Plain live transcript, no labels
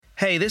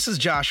Hey, this is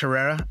Josh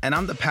Herrera, and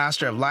I'm the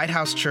pastor of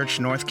Lighthouse Church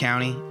North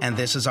County, and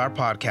this is our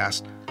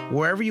podcast.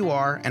 Wherever you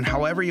are and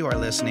however you are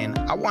listening,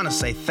 I want to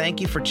say thank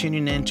you for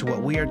tuning in to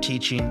what we are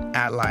teaching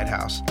at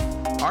Lighthouse.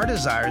 Our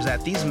desire is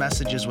that these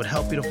messages would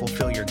help you to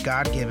fulfill your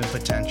God-given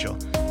potential.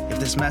 If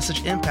this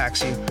message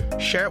impacts you,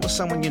 share it with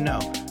someone you know.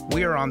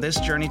 We are on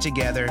this journey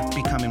together,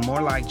 becoming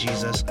more like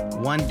Jesus,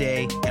 one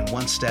day and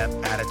one step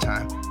at a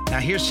time. Now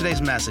here's today's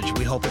message.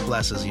 We hope it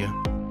blesses you.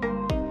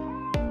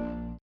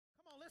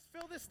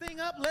 Thing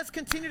up. Let's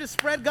continue to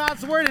spread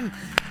God's word, and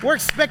we're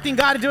expecting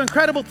God to do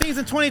incredible things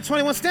in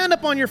 2021. Stand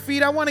up on your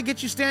feet. I want to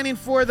get you standing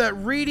for the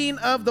reading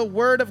of the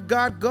word of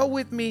God. Go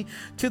with me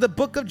to the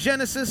book of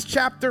Genesis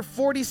chapter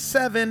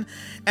 47,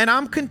 and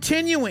I'm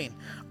continuing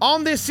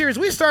on this series.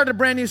 We started a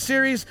brand new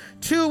series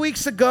 2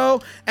 weeks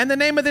ago, and the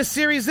name of this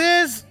series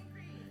is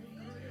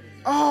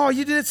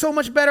you did it so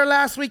much better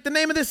last week. The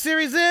name of this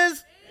series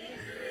is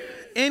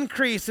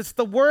Increase. It's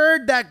the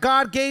word that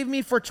God gave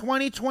me for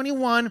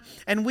 2021,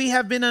 and we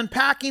have been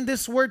unpacking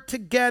this word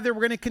together. We're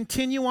going to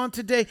continue on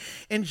today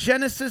in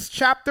Genesis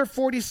chapter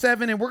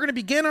 47, and we're going to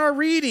begin our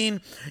reading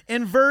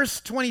in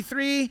verse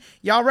 23.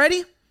 Y'all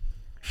ready?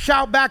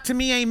 Shout back to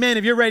me, amen,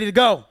 if you're ready to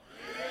go.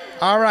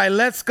 All right,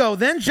 let's go.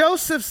 Then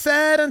Joseph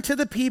said unto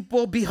the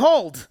people,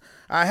 Behold,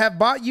 I have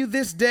bought you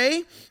this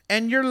day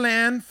and your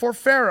land for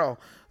Pharaoh.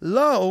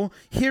 Lo,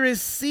 here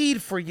is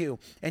seed for you,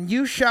 and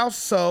you shall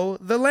sow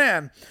the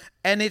land.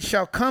 And it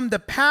shall come to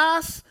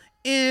pass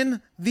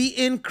in the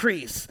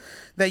increase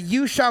that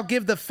you shall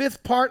give the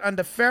fifth part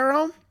unto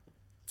Pharaoh,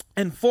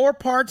 and 4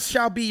 parts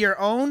shall be your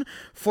own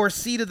for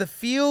seed of the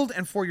field,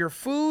 and for your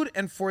food,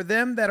 and for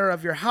them that are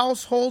of your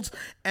households,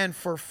 and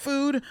for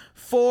food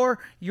for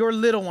your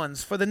little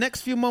ones. For the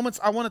next few moments,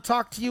 I want to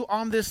talk to you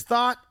on this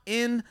thought: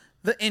 in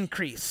the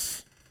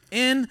increase.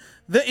 In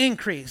the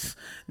increase.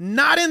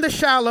 Not in the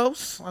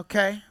shallows,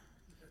 okay?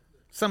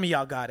 Some of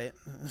y'all got it.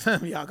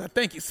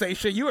 Thank you,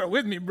 Seisha. You are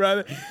with me,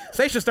 brother.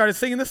 Seisha started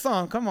singing this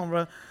song. Come on,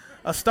 bro.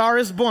 A Star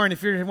is Born,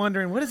 if you're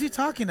wondering, what is he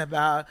talking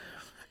about?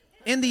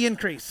 In the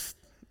increase.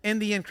 In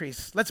the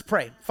increase. Let's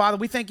pray. Father,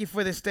 we thank you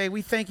for this day.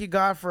 We thank you,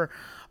 God, for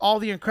all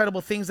the incredible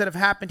things that have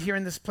happened here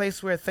in this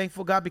place. We're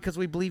thankful, God, because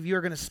we believe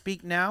you're going to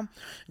speak now.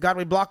 God,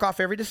 we block off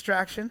every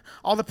distraction.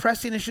 All the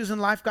pressing issues in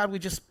life, God, we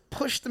just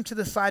push them to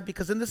the side,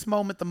 because in this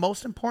moment, the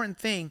most important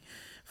thing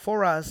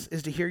for us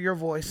is to hear your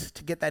voice,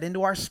 to get that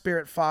into our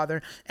spirit,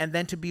 Father, and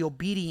then to be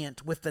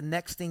obedient with the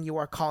next thing you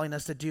are calling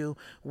us to do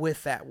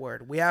with that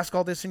word. We ask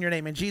all this in your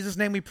name. In Jesus'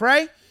 name we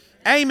pray.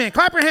 Amen.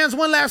 Clap your hands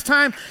one last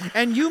time,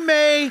 and you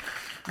may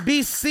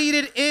be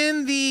seated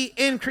in the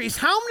increase.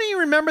 How many of you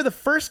remember the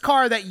first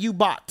car that you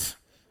bought?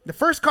 The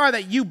first car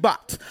that you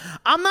bought.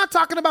 I'm not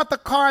talking about the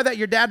car that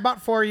your dad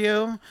bought for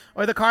you,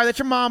 or the car that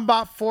your mom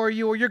bought for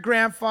you, or your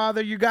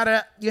grandfather. You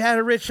had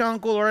a rich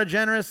uncle or a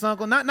generous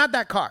uncle. Not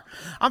that car.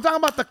 I'm talking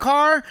about the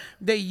car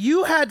that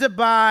you had to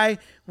buy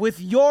with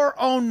your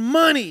own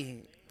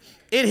money.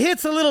 It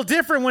hits a little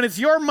different when it's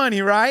your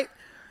money, right?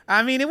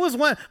 I mean, it was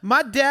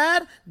my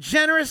dad,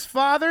 generous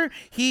father,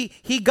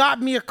 he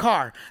got me a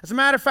car. As a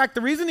matter of fact,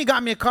 the reason he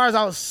got me a car is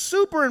I was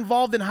super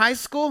involved in high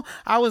school.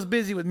 I was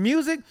busy with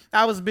music.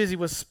 I was busy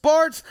with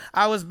sports.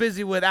 I was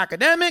busy with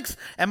academics.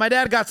 And my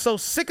dad got so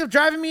sick of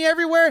driving me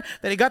everywhere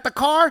that he got the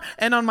car.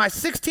 And on my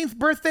 16th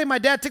birthday, my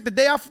dad took the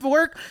day off of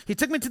work. He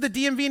took me to the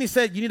DMV and he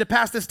said, you need to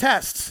pass this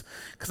test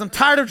because I'm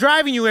tired of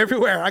driving you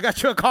everywhere. I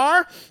got you a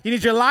car. You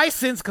need your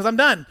license because I'm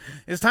done.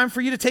 It's time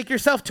for you to take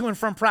yourself to and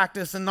from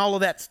practice and all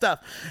of that stuff.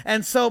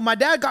 And so my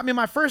dad got me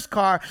my first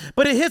car,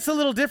 but it hits a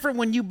little different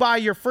when you buy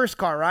your first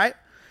car, right?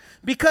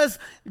 Because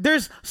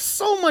there's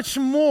so much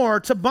more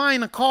to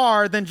buying a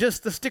car than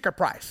just the sticker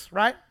price,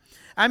 right?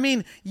 I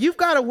mean, you've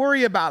got to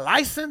worry about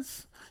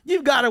license.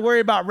 You've got to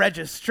worry about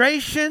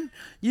registration.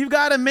 You've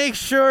got to make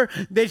sure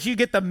that you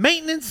get the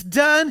maintenance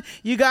done.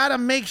 You got to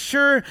make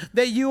sure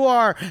that you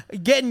are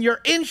getting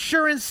your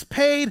insurance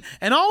paid.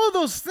 And all of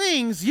those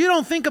things you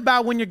don't think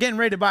about when you're getting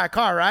ready to buy a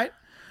car, right?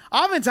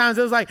 Oftentimes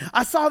it was like,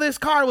 I saw this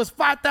car, it was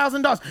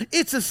 $5,000.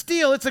 It's a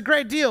steal, it's a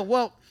great deal.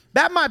 Well,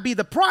 that might be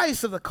the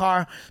price of the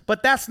car,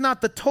 but that's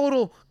not the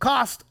total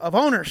cost of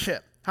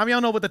ownership. How many of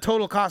y'all know what the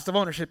total cost of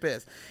ownership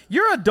is?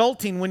 You're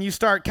adulting when you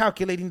start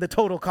calculating the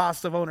total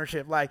cost of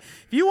ownership. Like,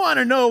 if you want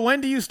to know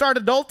when do you start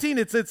adulting,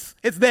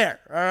 it's there,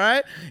 all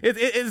right?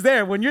 It's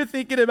there when you're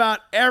thinking about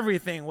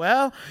everything.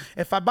 Well,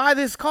 if I buy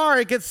this car,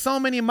 it gets so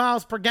many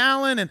miles per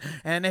gallon,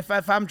 and if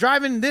I'm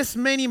driving this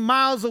many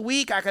miles a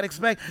week, I could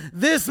expect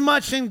this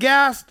much in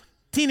gas.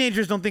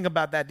 Teenagers don't think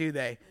about that, do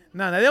they?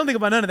 No, they don't think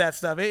about none of that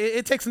stuff.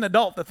 It takes an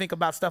adult to think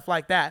about stuff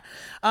like that.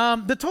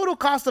 The total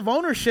cost of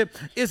ownership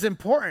is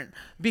important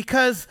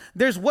because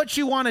there's what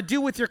you want to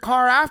do with your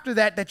car after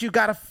that you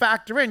got to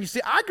factor in. You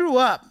see, I grew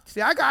up.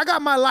 I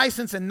got my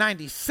license in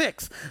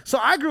 96. So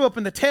I grew up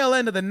in the tail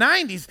end of the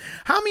 90s.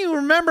 How many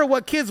remember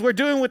what kids were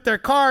doing with their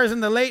cars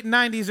in the late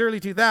 90s, early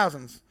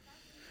 2000s?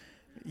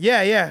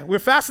 Yeah. We're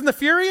Fast and the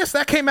Furious.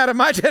 That came out of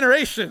my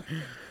generation.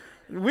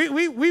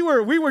 We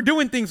were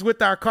doing things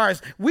with our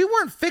cars. We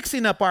weren't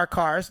fixing up our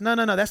cars. No,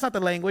 that's not the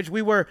language.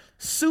 We were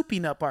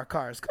souping up our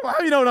cars. Come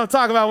on, you know what I'm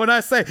talking about when I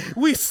say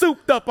we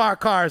souped up our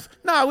cars.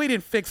 No, we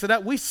didn't fix it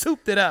up. We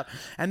souped it up.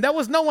 And there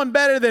was no one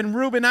better than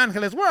Ruben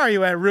Angeles. Where are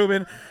you at,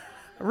 Ruben?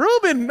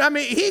 Ruben, I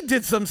mean, he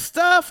did some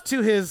stuff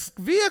to his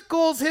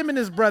vehicles, him and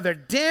his brother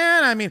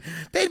Dan. I mean,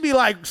 they'd be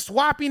like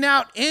swapping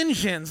out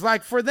engines.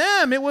 Like for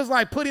them, it was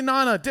like putting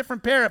on a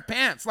different pair of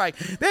pants. Like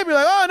they'd be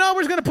like, oh no,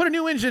 we're just going to put a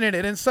new engine in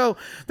it. And so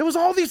there was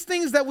all these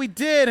things that we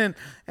did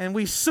and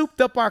we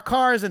souped up our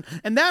cars. And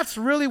that's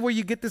really where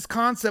you get this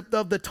concept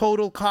of the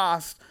total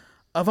cost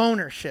of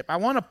ownership. I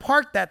want to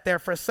park that there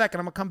for a second.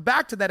 I'm going to come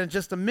back to that in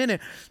just a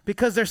minute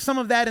because there's some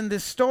of that in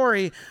this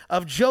story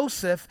of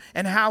Joseph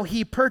and how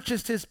he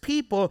purchased his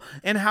people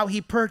and how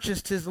he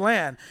purchased his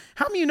land.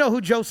 How many of you know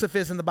who Joseph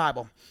is in the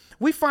Bible?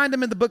 We find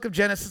him in the book of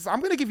Genesis. I'm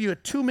going to give you a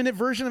 2-minute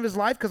version of his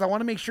life because I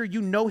want to make sure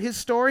you know his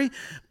story,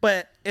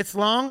 but it's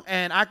long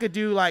and I could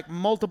do like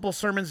multiple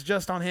sermons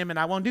just on him and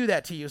I won't do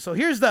that to you. So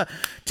here's the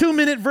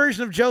 2-minute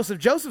version of Joseph.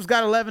 Joseph's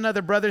got 11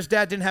 other brothers.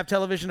 Dad didn't have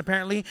television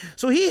apparently.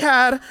 So he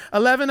had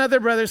 11 other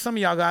brothers. Some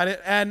of y'all got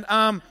it. And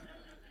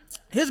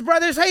his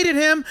brothers hated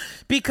him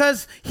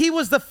because he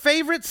was the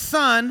favorite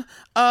son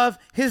of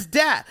his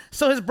dad.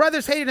 So his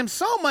brothers hated him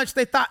so much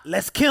they thought,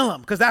 let's kill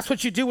him, because that's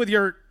what you do with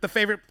the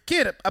favorite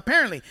kid,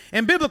 apparently,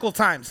 in biblical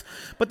times.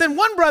 But then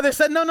one brother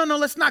said, no,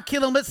 let's not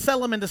kill him. Let's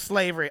sell him into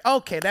slavery.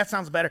 Okay, that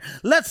sounds better.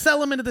 Let's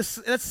sell him into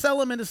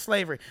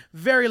slavery.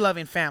 Very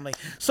loving family.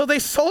 So they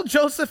sold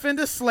Joseph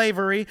into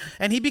slavery,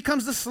 and he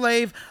becomes the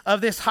slave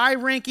of this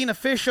high-ranking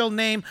official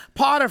named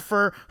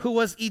Potiphar, who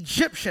was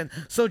Egyptian.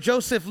 So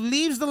Joseph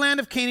leaves the land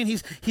of Canaan.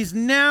 He's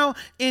now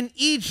in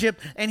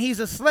Egypt, and he's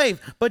a slave.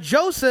 But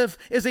Joseph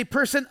is a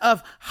person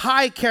of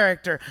high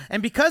character.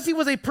 And because he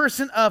was a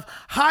person of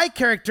high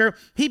character,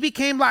 he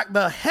became like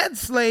the head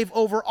slave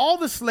over all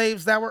the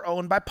slaves that were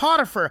owned by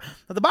Potiphar.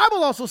 Now, the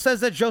Bible also says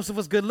that Joseph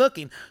was good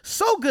looking.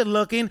 So good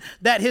looking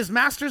that his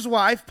master's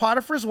wife,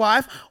 Potiphar's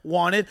wife,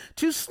 wanted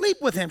to sleep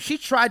with him. She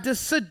tried to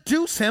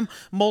seduce him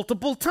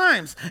multiple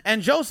times.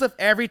 And Joseph,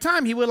 every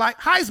time, he would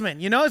like,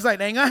 Heisman, it's like,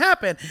 that ain't gonna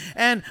happen.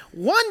 And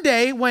one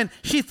day when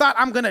she thought,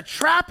 I'm gonna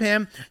trap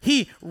him,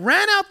 he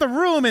ran out the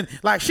room and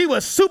like she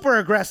was super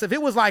aggressive.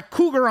 It was like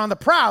Cougar on the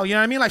prowl, you know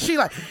what I mean? Like she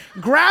like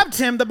grabbed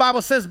him, the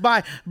Bible says,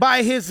 by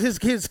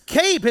his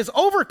cape, his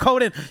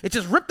overcoat, and it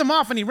just ripped him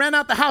off and he ran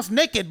out the house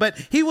naked, but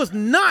he was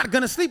not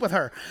going to sleep with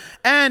her.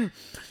 And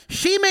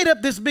she made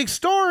up this big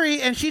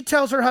story and she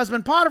tells her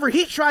husband Potiphar,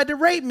 he tried to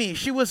rape me.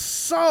 She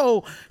was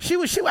all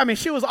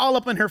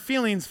up in her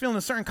feelings, feeling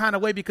a certain kind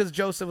of way because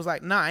Joseph was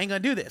like, nah, I ain't gonna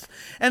do this.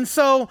 And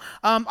so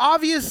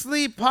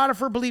obviously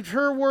Potiphar believed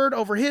her word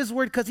over his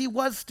word because he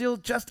was still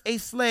just a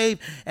slave,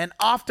 and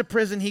off to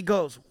prison he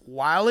goes.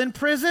 While in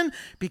prison,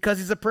 because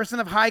he's a person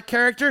of high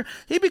character,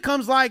 he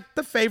becomes like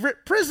the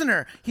favorite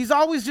prisoner. He's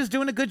always just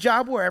doing a good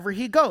job wherever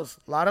he goes.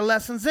 A lot of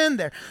lessons in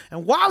there.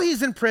 And while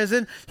he's in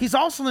prison, he's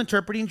also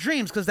interpreting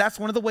dreams because that's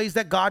one of the ways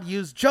that God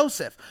used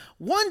Joseph.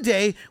 One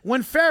day,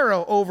 when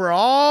Pharaoh over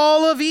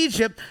all of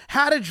Egypt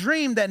had a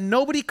dream that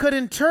nobody could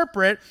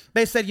interpret,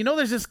 they said,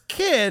 there's this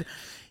kid.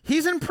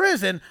 He's in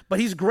prison, but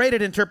he's great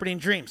at interpreting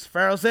dreams.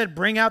 Pharaoh said,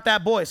 bring out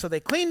that boy. So they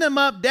cleaned him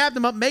up, dabbed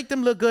him up, make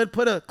them look good,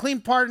 put a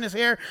clean part in his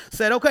hair,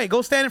 said, okay,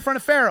 go stand in front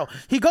of Pharaoh.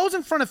 He goes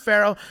in front of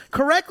Pharaoh,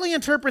 correctly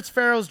interprets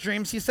Pharaoh's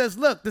dreams. He says,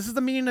 look, this is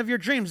the meaning of your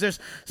dreams. There's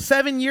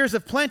 7 years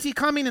of plenty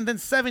coming and then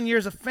 7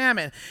 years of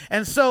famine.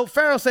 And so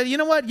Pharaoh said, you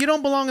know what? You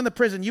don't belong in the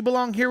prison. You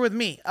belong here with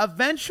me.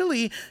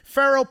 Eventually,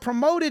 Pharaoh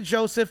promoted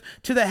Joseph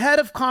to the head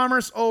of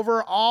commerce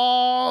over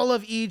all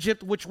of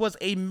Egypt, which was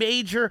a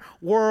major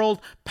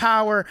world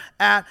power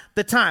at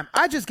the time.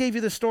 I just gave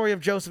you the story of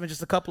Joseph in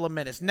just a couple of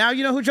minutes. Now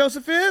you know who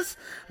Joseph is?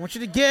 I want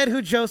you to get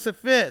who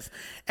Joseph is.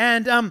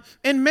 And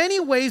in many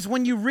ways,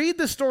 when you read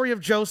the story of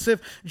Joseph,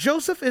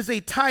 Joseph is a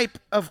type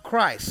of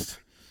Christ.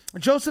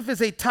 Joseph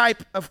is a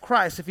type of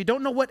Christ. If you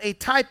don't know what a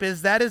type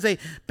is, that is a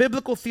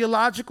biblical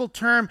theological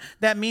term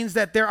that means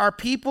that there are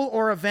people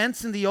or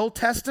events in the Old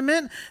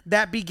Testament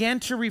that began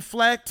to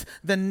reflect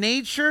the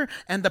nature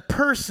and the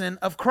person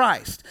of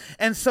Christ.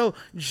 And so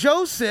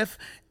Joseph,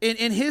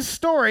 in his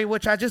story,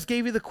 which I just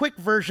gave you the quick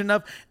version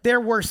of, there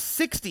were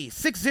 60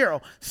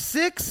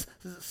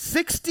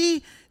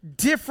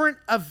 different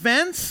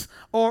events,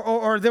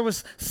 or there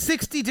was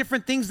 60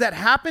 different things that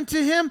happened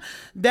to him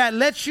that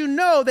lets you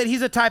know that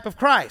he's a type of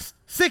Christ.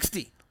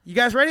 60. You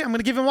guys ready? I'm going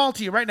to give them all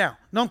to you right now.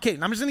 No, I'm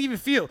kidding. I'm just going to give you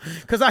a few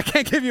because I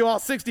can't give you all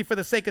 60 for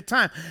the sake of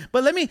time.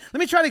 But let me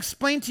try to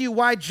explain to you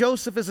why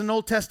Joseph is an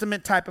Old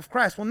Testament type of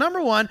Christ. Well,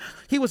 number one,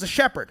 he was a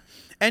shepherd.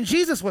 And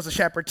Jesus was a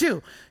shepherd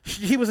too.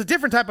 He was a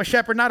different type of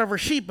shepherd, not over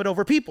sheep, but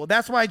over people.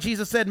 That's why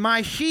Jesus said,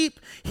 my sheep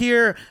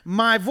hear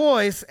my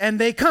voice and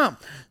they come.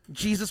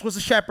 Jesus was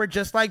a shepherd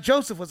just like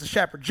Joseph was a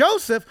shepherd.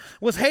 Joseph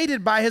was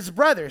hated by his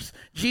brothers.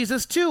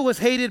 Jesus too was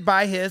hated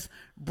by his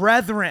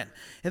brethren.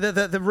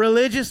 The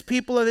religious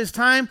people of his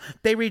time,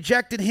 they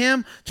rejected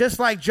him just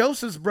like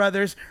Joseph's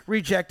brothers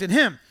rejected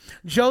him.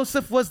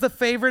 Joseph was the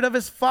favorite of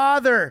his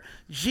father.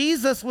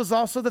 Jesus was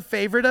also the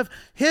favorite of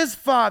his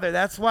father.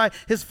 That's why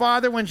his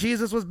father, when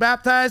Jesus was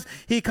baptized,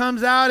 he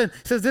comes out and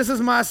says, this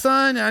is my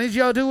son. I need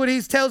y'all to do what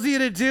he tells you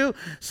to do.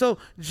 So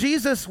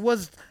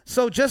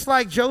just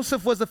like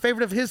Joseph was the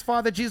favorite of his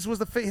father, Jesus was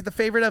the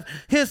favorite of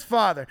his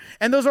father.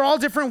 And those are all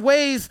different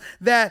ways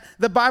that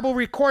the Bible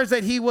records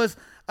that he was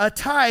a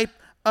type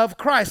of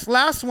Christ.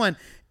 Last one,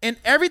 in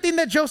everything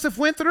that Joseph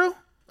went through,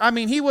 I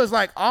mean, he was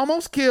like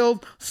almost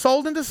killed,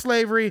 sold into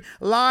slavery,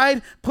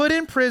 lied, put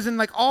in prison,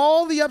 like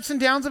all the ups and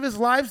downs of his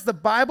lives. The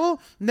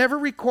Bible never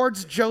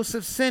records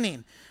Joseph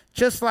sinning,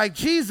 just like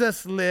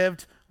Jesus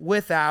lived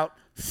without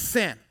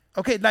sin.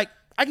 Okay, like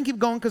I can keep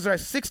going because there are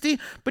 60,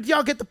 but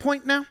y'all get the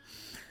point now?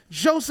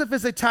 Joseph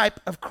is a type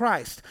of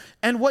Christ.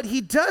 And what he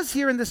does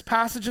here in this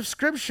passage of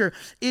scripture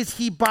is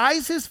he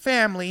buys his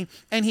family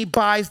and he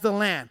buys the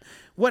land.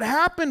 What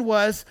happened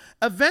was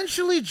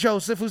eventually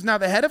Joseph, who's now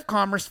the head of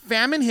commerce,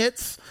 famine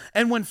hits.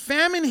 And when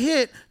famine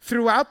hit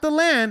throughout the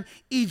land,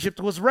 Egypt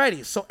was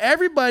ready. So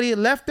everybody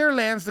left their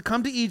lands to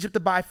come to Egypt to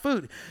buy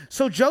food.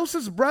 So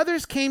Joseph's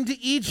brothers came to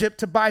Egypt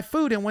to buy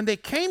food. And when they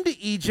came to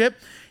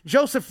Egypt,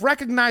 Joseph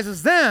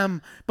recognizes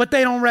them, but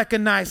they don't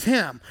recognize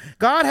him.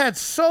 God had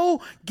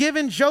so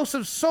given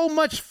Joseph so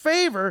much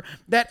favor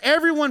that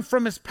everyone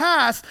from his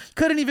past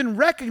couldn't even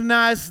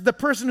recognize the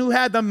person who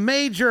had the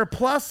major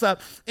plus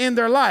up in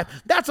their life.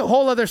 That's a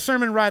whole other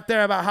sermon right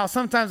there about how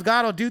sometimes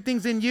God will do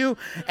things in you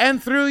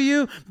and through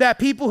you that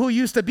people who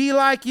used to be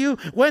like you,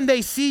 when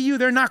they see you,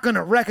 they're not going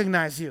to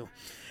recognize you.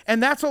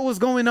 And that's what was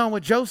going on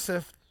with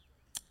Joseph.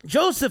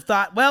 Joseph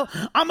thought, well,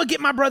 I'm going to get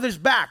my brothers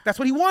back. That's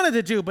what he wanted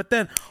to do. But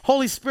then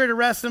Holy Spirit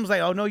arrested him. He's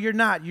like, oh, no, you're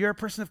not. You're a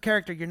person of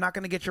character. You're not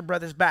going to get your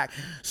brothers back.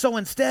 So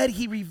instead,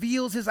 he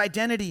reveals his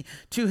identity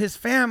to his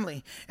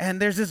family. And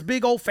there's this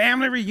big old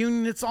family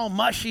reunion. It's all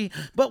mushy.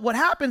 But what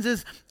happens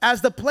is,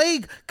 as the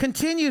plague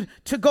continued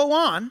to go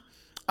on,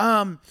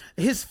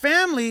 his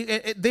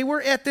family, they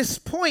were at this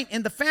point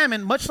in the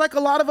famine, much like a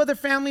lot of other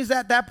families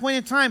at that point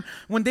in time,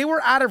 when they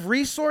were out of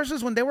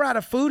resources, when they were out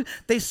of food,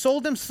 they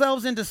sold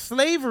themselves into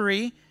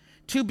slavery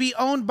to be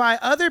owned by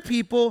other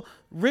people,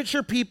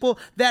 richer people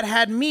that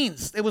had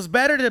means. It was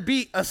better to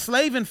be a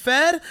slave and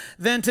fed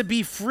than to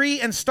be free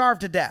and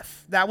starved to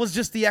death. That was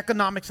just the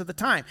economics of the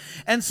time.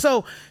 And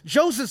so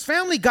Joseph's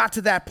family got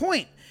to that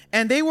point.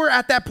 And they were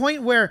at that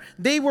point where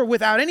they were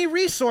without any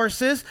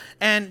resources.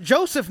 And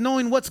Joseph,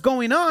 knowing what's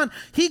going on,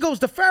 he goes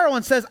to Pharaoh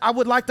and says, I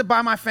would like to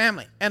buy my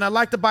family and I'd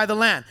like to buy the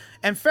land.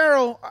 And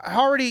Pharaoh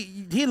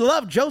he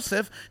loved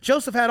Joseph.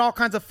 Joseph had all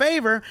kinds of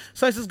favor.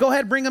 So he says, go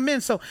ahead, bring him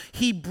in. So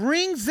he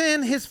brings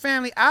in his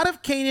family out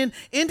of Canaan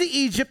into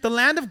Egypt, the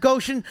land of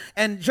Goshen.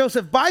 And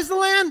Joseph buys the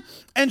land,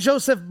 and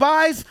Joseph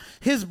buys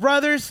his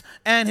brothers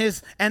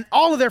and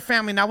all of their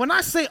family. Now, when I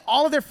say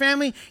all of their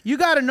family, you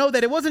got to know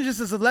that it wasn't just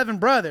his 11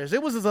 brothers.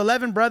 It was his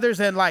 11 brothers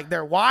and like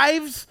their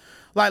wives,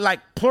 like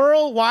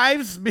plural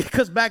wives,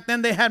 because back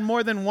then they had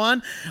more than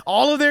one.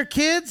 All of their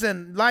kids,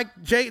 and like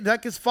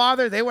his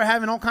father, they were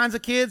having all kinds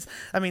of kids.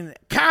 I mean,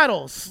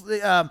 cattle, if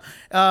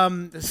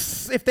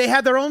they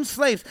had their own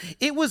slaves.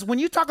 It was, when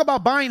you talk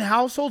about buying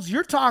households,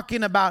 you're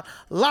talking about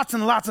lots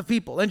and lots of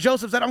people. And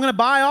Joseph said, I'm going to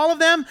buy all of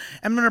them.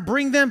 I'm going to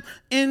bring them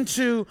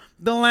into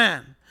the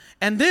land.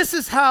 And this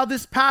is how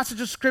this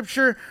passage of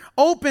scripture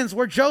opens,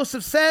 where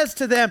Joseph says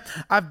to them,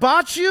 I've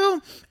bought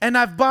you and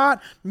I've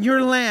bought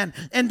your land.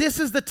 And this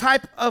is a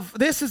type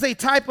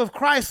of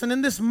Christ. And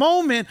in this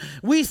moment,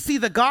 we see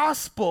the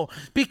gospel,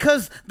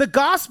 because the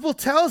gospel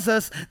tells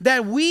us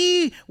that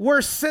we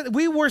were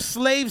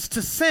slaves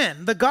to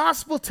sin. The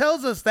gospel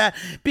tells us that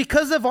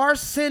because of our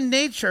sin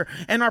nature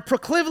and our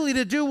proclivity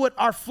to do what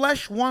our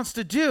flesh wants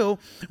to do,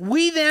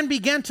 we then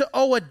begin to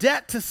owe a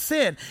debt to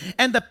sin.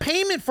 And the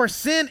payment for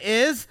sin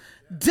is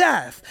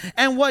death.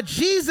 And what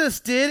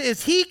Jesus did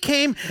is he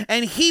came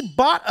and he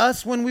bought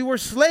us when we were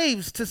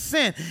slaves to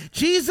sin.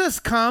 Jesus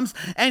comes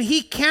and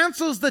he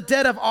cancels the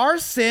debt of our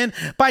sin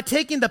by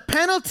taking the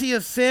penalty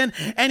of sin,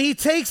 and he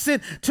takes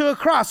it to a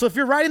cross. So if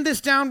you're writing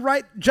this down,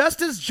 right, just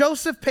as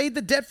Joseph paid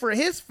the debt for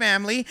his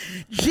family,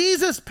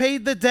 Jesus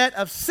paid the debt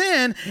of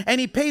sin,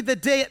 and he paid the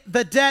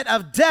debt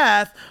of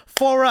death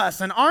for us.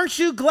 And aren't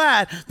you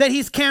glad that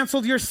he's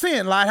canceled your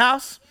sin,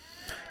 Lighthouse?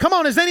 Come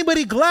on, is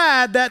anybody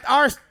glad that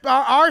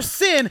our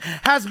sin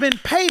has been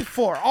paid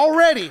for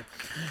already?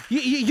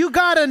 You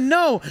got to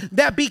know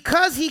that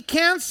because he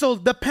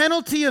canceled the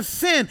penalty of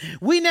sin,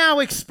 we now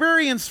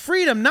experience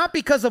freedom, not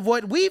because of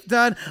what we've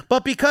done,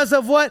 but because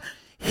of what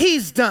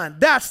he's done.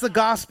 That's the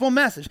gospel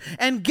message.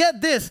 And get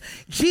this,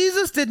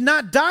 Jesus did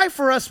not die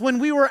for us when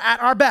we were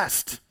at our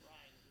best.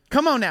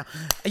 Come on now.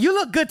 You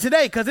look good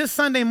today because it's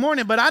Sunday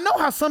morning, but I know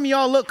how some of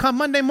y'all look come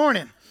Monday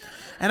morning.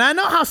 And I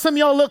know how some of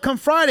y'all look come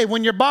Friday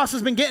when your boss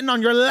has been getting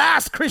on your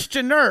last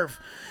Christian nerve.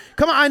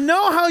 Come on, I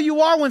know how you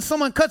are when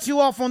someone cuts you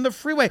off on the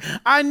freeway.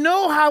 I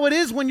know how it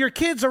is when your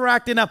kids are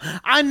acting up.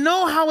 I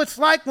know how it's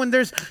like when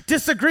there's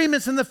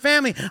disagreements in the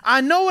family.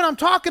 I know what I'm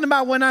talking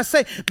about when I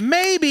say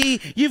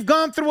maybe you've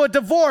gone through a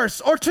divorce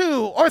or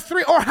 2 or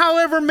 3 or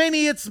however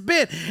many it's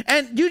been.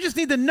 And you just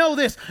need to know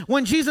this.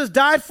 When Jesus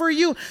died for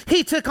you,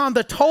 he took on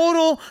the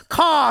total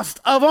cost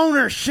of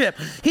ownership.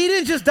 He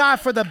didn't just die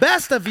for the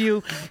best of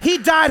you. He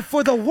died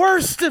for the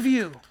worst of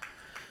you.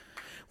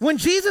 When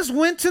Jesus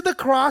went to the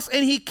cross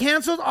and he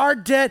canceled our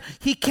debt,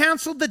 he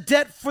canceled the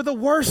debt for the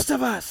worst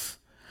of us.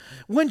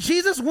 When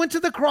Jesus went to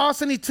the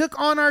cross and he took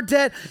on our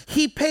debt,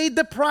 he paid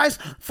the price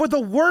for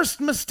the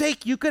worst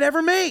mistake you could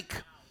ever make.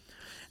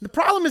 The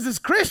problem is, as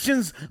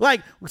Christians,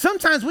 like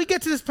sometimes we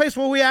get to this place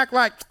where we act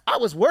like I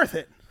was worth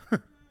it.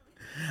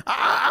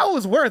 I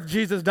was worth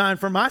Jesus dying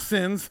for my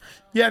sins.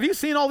 Yeah, have you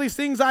seen all these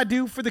things I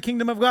do for the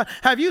kingdom of God?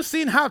 Have you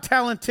seen how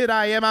talented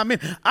I am? I mean,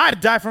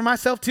 I'd die for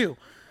myself too.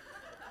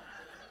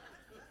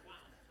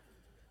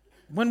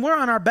 When we're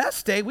on our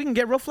best day, we can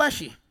get real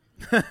fleshy.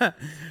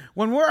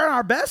 When we're on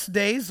our best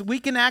days, we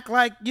can act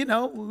like, we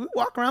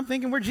walk around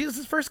thinking we're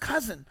Jesus' first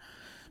cousin.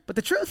 But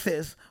the truth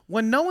is,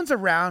 when no one's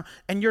around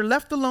and you're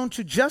left alone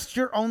to just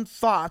your own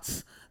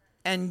thoughts,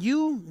 and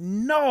you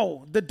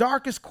know the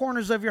darkest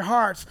corners of your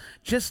hearts,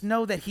 just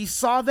know that he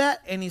saw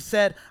that and he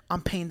said,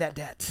 I'm paying that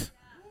debt.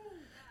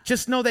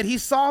 Just know that he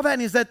saw that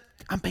and he said,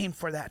 I'm paying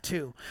for that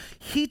too.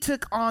 He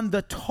took on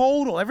the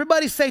total,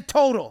 everybody say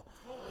total.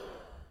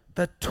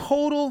 The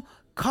total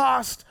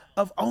cost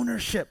of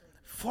ownership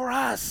for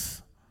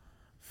us.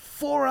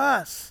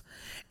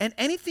 And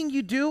anything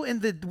you do in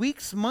the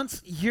weeks,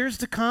 months, years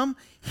to come,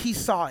 he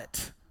saw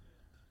it.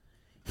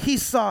 He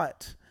saw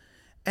it.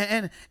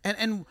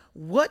 And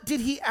what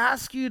did he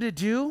ask you to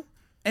do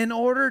in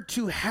order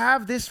to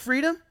have this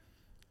freedom?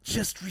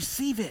 Just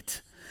receive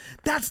it.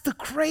 That's the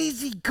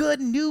crazy good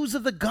news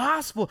of the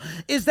gospel,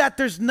 is that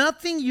there's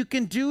nothing you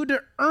can do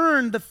to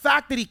earn the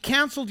fact that he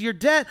canceled your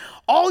debt.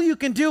 All you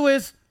can do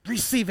is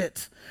receive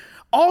it.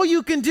 All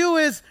you can do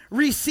is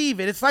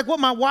receive it. It's like what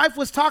my wife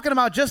was talking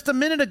about just a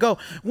minute ago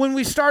when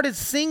we started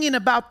singing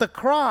about the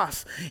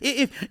cross.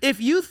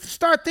 If you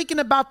start thinking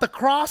about the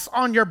cross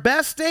on your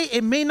best day,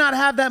 it may not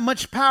have that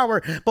much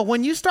power. But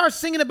when you start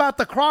singing about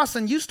the cross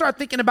and you start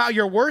thinking about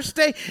your worst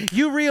day,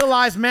 you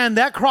realize, man,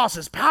 that cross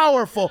is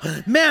powerful.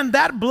 Man,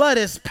 that blood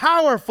is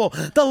powerful.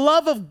 The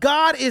love of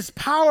God is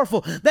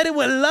powerful. That it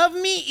would love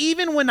me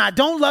even when I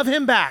don't love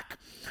him back.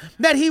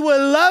 That he would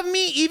love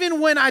me even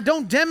when I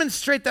don't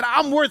demonstrate that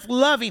I'm worth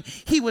loving.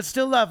 He would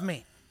still love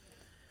me.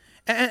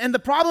 And the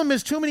problem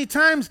is, too many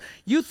times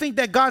you think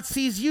that God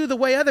sees you the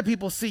way other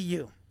people see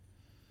you.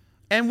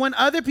 And when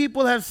other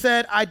people have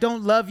said, I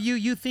don't love you,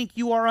 you think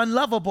you are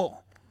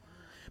unlovable.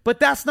 But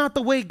that's not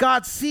the way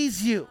God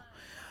sees you.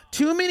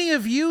 Too many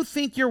of you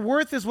think your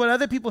worth is what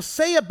other people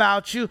say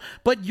about you,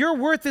 but your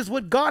worth is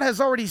what God has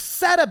already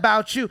said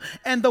about you.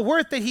 And the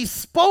worth that he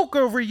spoke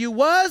over you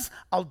was,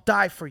 I'll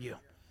die for you.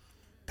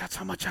 That's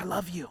how much I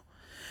love you.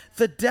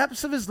 The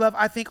depths of his love,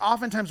 I think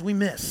oftentimes we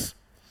miss.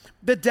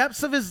 The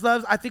depths of his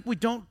love, I think we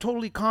don't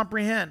totally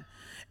comprehend.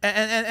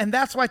 And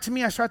that's why, to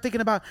me, I start thinking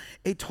about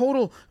a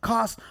total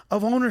cost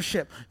of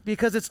ownership,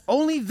 because it's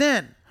only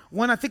then,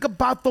 when I think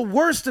about the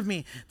worst of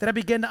me, that I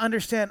begin to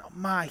understand,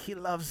 he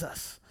loves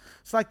us.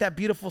 It's like that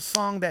beautiful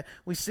song that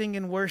we sing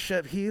in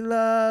worship. He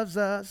loves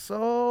us,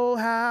 oh,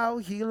 how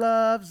he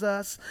loves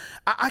us.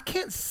 I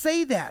can't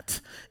say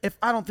that if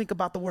I don't think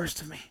about the worst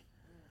of me.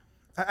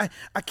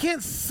 I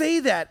can't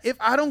say that if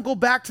I don't go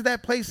back to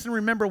that place and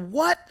remember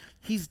what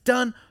he's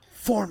done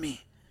for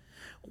me,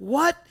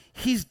 what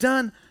he's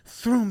done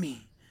through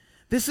me.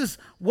 This is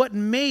what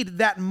made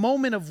that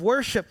moment of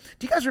worship.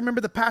 Do you guys remember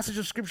the passage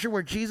of scripture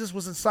where Jesus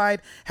was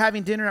inside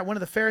having dinner at one of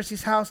the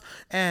Pharisees' house,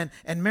 and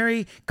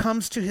Mary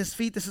comes to his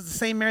feet? This is the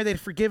same Mary that had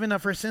forgiven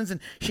of her sins, and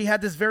she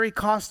had this very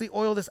costly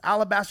oil, this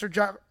alabaster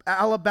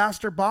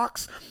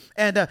box,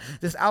 and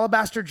this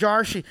alabaster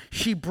jar.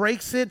 She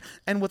breaks it,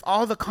 and with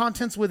all the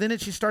contents within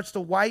it, she starts to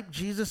wipe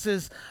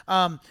Jesus's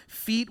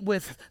feet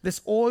with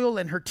this oil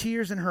and her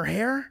tears and her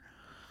hair.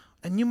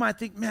 And you might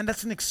think, man,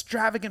 that's an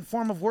extravagant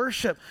form of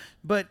worship.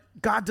 But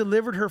God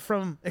delivered her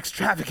from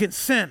extravagant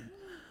sin.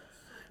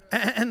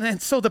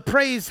 And so the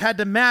praise had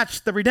to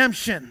match the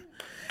redemption.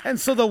 And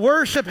so the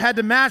worship had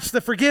to match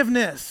the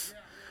forgiveness.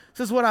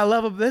 This is what I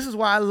love. This is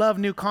why I love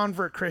new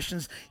convert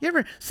Christians. You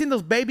ever seen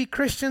those baby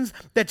Christians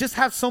that just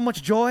have so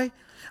much joy?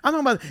 I'm talking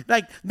about,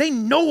 like, they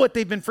know what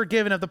they've been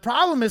forgiven of. The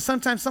problem is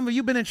sometimes some of you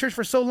have been in church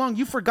for so long,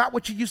 you forgot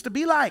what you used to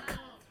be like.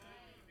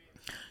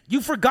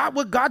 You forgot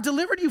what God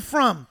delivered you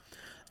from.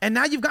 And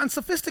now you've gotten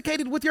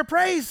sophisticated with your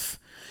praise.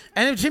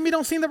 And if Jimmy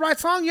don't sing the right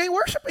song, you ain't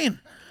worshiping.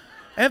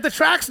 And if the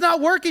track's not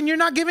working, you're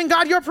not giving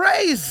God your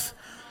praise.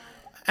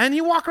 And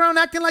you walk around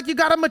acting like you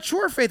got a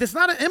mature faith. It's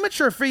not an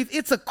immature faith.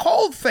 It's a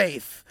cold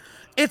faith.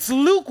 It's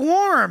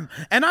lukewarm.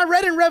 And I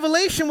read in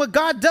Revelation what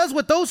God does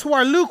with those who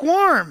are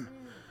lukewarm.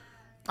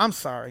 I'm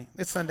sorry.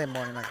 It's Sunday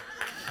morning.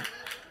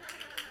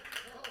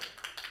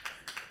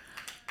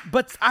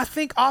 But I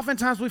think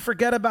oftentimes we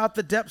forget about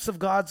the depths of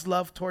God's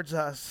love towards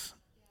us.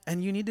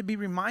 And you need to be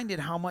reminded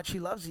how much he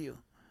loves you.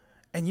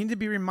 And you need to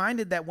be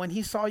reminded that when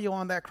he saw you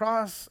on that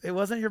cross, it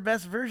wasn't your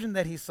best version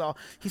that he saw.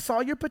 He saw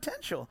your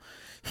potential.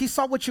 He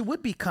saw what you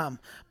would become,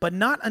 but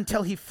not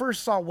until he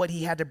first saw what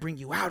he had to bring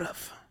you out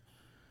of.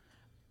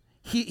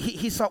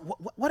 He saw,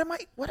 what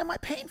am I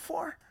paying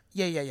for?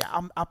 Yeah.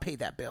 I'll pay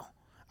that bill.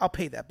 I'll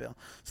pay that bill.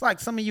 It's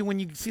like some of you when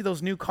you see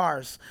those new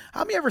cars.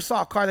 How many ever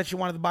saw a car that you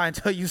wanted to buy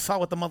until you saw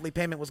what the monthly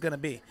payment was going to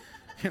be?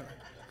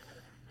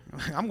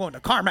 I'm going to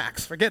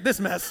CarMax. Forget this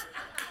mess.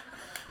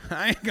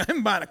 I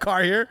ain't buying a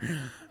car here.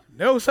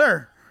 No,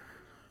 sir.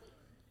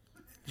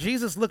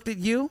 Jesus looked at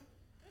you,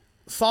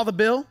 saw the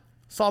bill,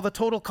 saw the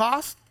total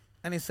cost,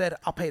 and he said,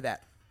 I'll pay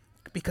that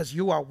because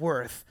you are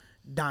worth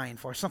dying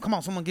for. So come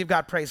on, someone give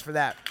God praise for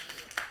that.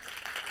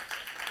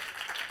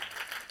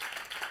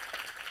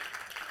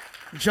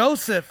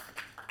 Joseph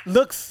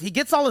he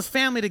gets all his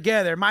family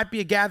together. It might be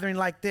a gathering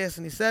like this,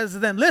 and he says to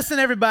them, listen,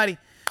 everybody,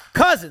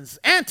 cousins,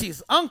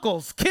 aunties,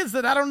 uncles, kids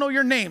that I don't know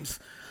your names,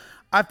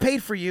 I've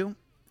paid for you,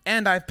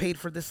 and I've paid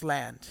for this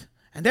land.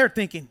 And they're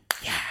thinking,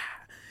 yeah,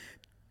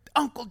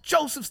 Uncle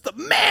Joseph's the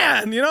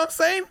man. You know what I'm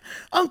saying?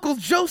 Uncle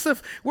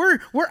Joseph, we're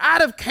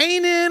out of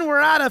Canaan. We're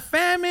out of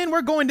famine.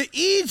 We're going to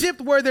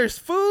Egypt where there's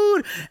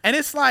food. And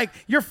it's like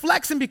you're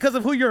flexing because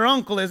of who your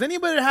uncle is.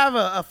 Anybody have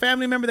a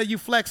family member that you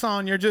flex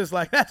on? You're just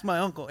like, that's my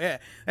uncle. Yeah,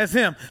 that's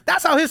him.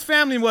 That's how his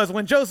family was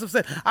when Joseph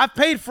said, I've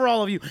paid for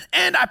all of you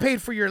and I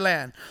paid for your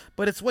land.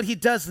 But it's what he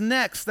does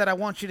next that I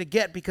want you to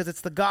get because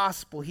it's the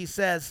gospel. He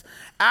says,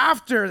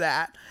 after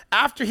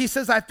he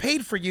says, I've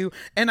paid for you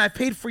and I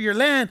paid for your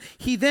land,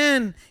 he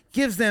then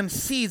gives them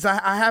seeds.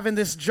 I have in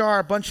this jar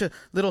a bunch of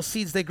little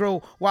seeds. They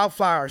grow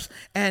wildflowers.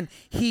 And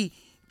he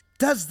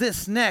does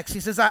this next. He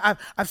says,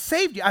 I've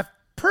saved you. I've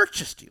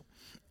purchased you.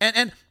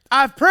 And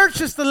I've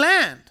purchased the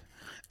land.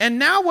 And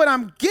now what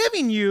I'm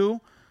giving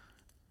you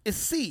is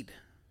seed.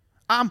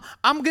 I'm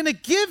going to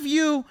give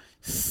you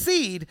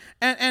seed.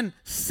 And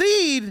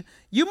seed,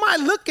 you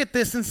might look at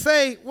this and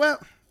say, well,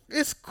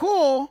 it's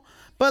cool,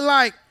 but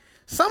like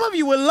some of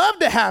you would love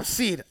to have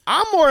seed.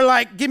 I'm more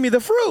like, give me the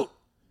fruit.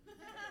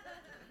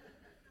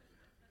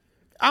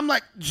 I'm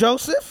like,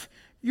 Joseph,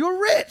 you're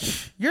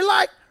rich. You're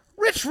like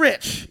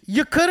rich.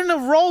 You couldn't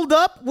have rolled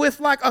up with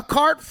like a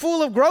cart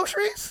full of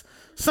groceries,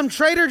 some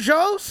Trader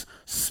Joe's,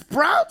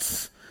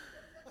 Sprouts.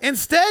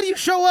 Instead, you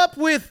show up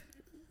with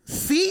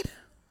seed.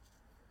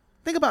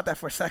 Think about that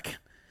for a second.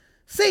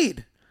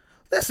 Seed.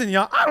 Listen,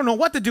 y'all, I don't know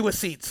what to do with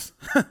seeds.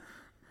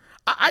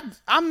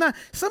 I'm not,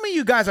 some of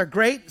you guys are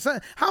great. So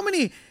how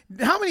many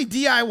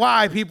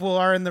DIY people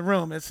are in the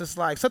room? It's just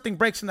like something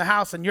breaks in the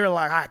house and you're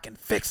like, I can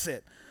fix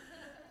it.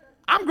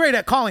 I'm great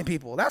at calling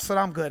people. That's what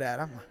I'm good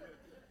at. I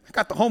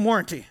got the home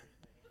warranty.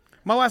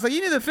 My wife's like,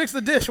 you need to fix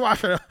the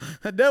dishwasher.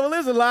 The devil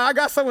is a lie. I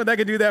got someone that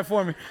can do that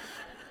for me.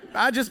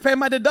 I just pay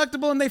my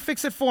deductible and they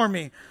fix it for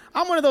me.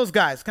 I'm one of those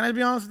guys. Can I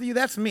be honest with you?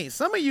 That's me.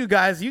 Some of you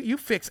guys, you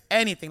fix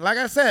anything. Like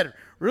I said,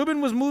 Ruben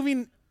was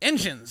moving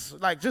engines,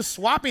 like just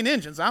swapping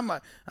engines. I'm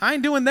like, I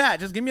ain't doing that.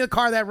 Just give me a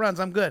car that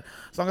runs. I'm good.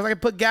 As long as I can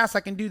put gas, I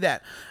can do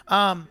that.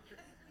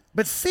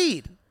 But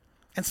seed.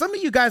 And some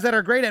of you guys that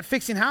are great at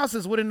fixing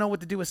houses wouldn't know what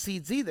to do with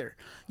seeds either.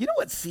 You know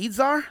what seeds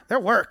are? They're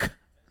work.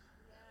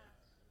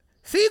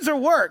 Seeds are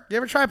work. You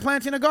ever try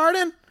planting a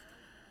garden?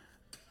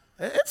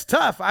 It's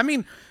tough. I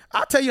mean,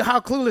 I'll tell you how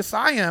clueless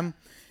I am.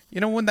 You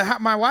know, when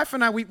my wife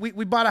and I,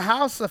 we bought a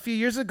house a few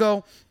years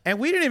ago, and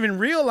we didn't even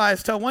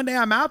realize till one day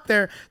I'm out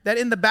there that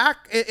in the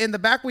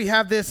back we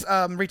have this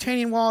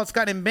retaining wall. It's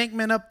got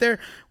embankment up there.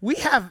 We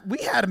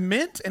had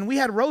mint and we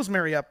had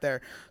rosemary up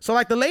there. So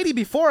like the lady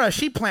before us,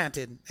 she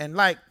planted, and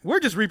like we're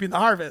just reaping the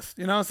harvest.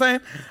 You know what I'm saying?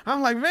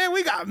 I'm like, man,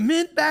 we got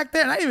mint back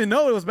there, and I didn't even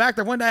know it was back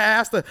there. One day I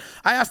asked the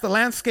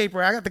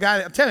landscaper. I got the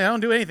guy. I'm telling you, I don't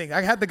do anything.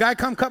 I had the guy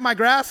come cut my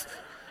grass.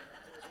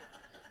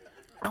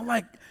 I'm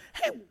like,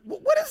 hey,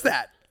 what is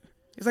that?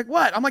 He's like,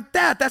 what? I'm like,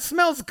 that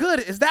smells good.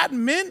 Is that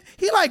mint?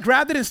 He like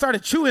grabbed it and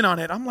started chewing on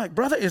it. I'm like,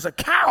 brother, is a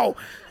cow.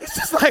 He's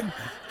just like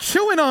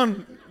chewing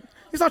on,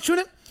 he's not chewing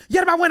it.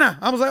 Yerba buena.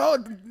 I was like,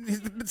 oh,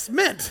 it's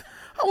mint.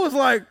 I was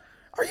like,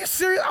 are you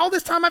serious? All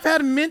this time I've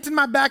had mint in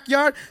my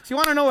backyard. So you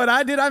want to know what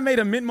I did? I made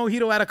a mint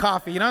mojito out of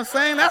coffee. You know what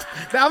I'm saying?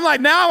 I'm like,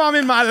 now I'm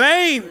in my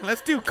lane.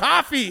 Let's do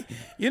coffee.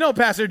 You know,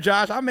 Pastor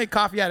Josh, I'll make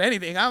coffee out of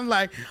anything. I'm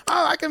like,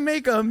 oh, I can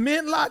make a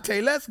mint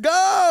latte. Let's go.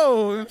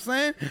 You know what I'm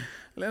saying?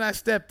 Then I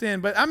stepped in.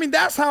 But I mean,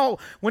 that's how,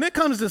 when it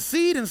comes to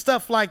seed and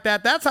stuff like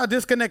that, that's how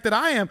disconnected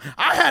I am.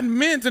 I had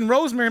mint and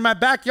rosemary in my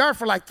backyard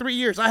for like 3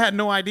 years. I had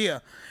no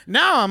idea.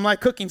 Now I'm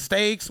like cooking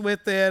steaks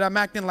with it. I'm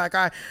acting like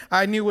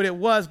I knew what it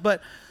was.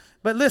 But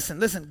listen,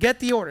 get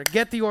the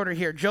order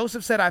here.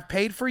 Joseph said, I've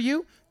paid for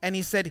you. And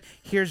he said,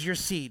 here's your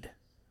seed.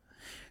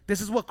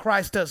 This is what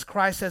Christ does.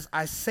 Christ says,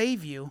 I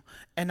save you,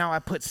 and now I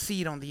put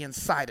seed on the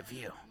inside of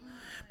you.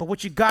 But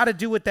what you got to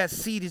do with that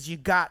seed is you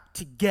got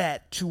to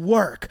get to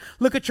work.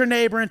 Look at your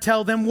neighbor and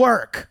tell them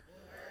work.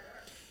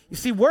 You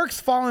see, work's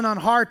falling on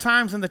hard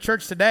times in the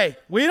church today.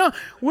 We don't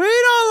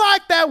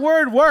like that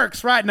word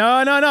works, right?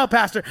 No,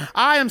 Pastor.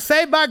 I am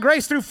saved by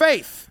grace through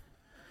faith.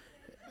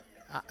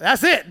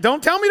 That's it.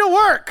 Don't tell me to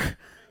work.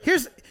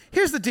 Here's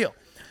the deal.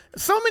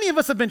 so many of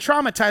us have been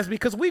traumatized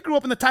because we grew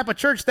up in the type of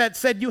church that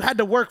said you had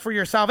to work for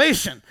your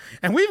salvation.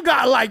 And we've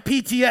got like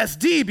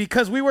PTSD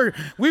because we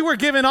were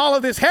given all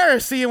of this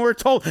heresy and we're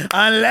told,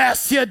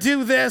 unless you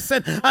do this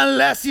and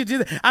unless you do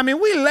that. I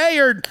mean, we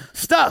layered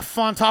stuff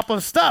on top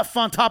of stuff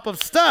on top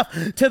of stuff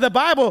to the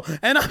Bible.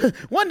 And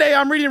one day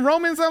I'm reading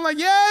Romans. I'm like,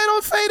 yeah, I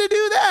don't say to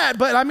do that.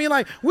 But I mean,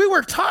 like, we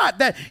were taught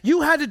that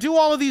you had to do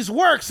all of these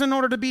works in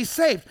order to be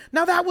saved.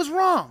 Now that was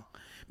wrong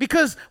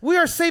because we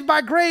are saved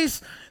by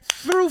grace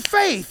through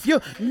faith.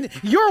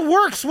 Your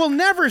works will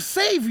never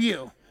save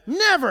you.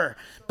 Never.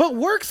 But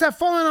works have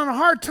fallen on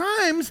hard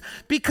times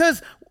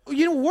because,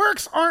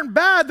 works aren't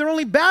bad. They're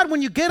only bad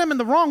when you get them in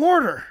the wrong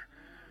order.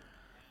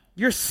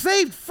 You're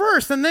saved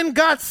first, and then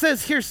God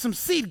says, here's some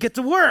seed, get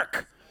to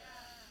work.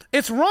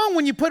 It's wrong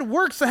when you put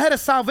works ahead of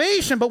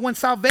salvation, but when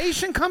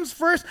salvation comes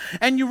first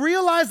and you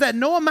realize that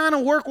no amount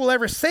of work will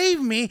ever save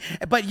me,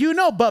 but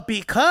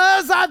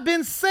because I've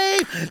been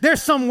saved,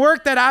 there's some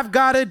work that I've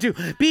got to do.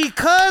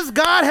 Because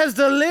God has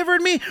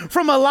delivered me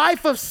from a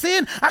life of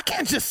sin, I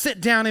can't just sit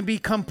down and be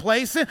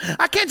complacent.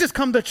 I can't just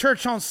come to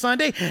church on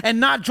Sunday and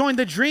not join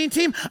the dream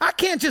team. I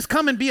can't just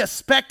come and be a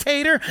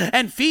spectator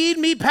and feed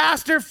me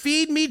pastor,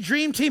 feed me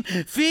dream team,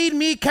 feed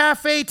me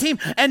cafe team,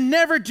 and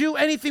never do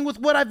anything with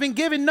what I've been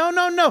given.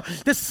 No.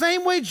 The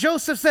same way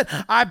Joseph said,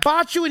 I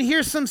bought you and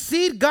here's some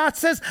seed. God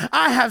says,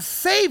 I have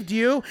saved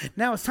you.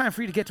 Now it's time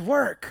for you to get to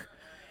work.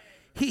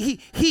 He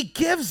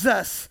gives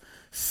us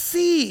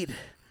seed.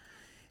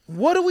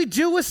 What do we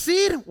do with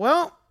seed?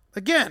 Well,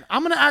 again,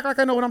 I'm going to act like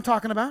I know what I'm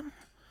talking about.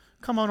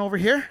 Come on over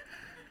here.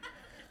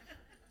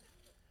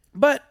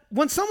 But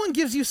when someone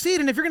gives you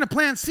seed, and if you're going to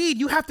plant seed,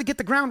 you have to get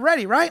the ground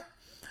ready, right?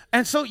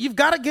 And so you've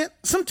got to get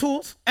some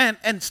tools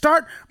and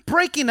start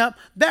breaking up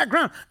that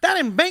ground. That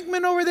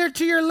embankment over there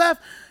to your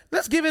left,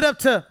 let's give it up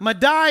to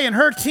Madai and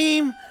her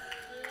team.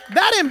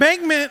 That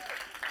embankment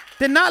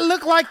did not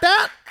look like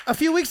that a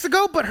few weeks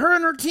ago, but her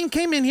and her team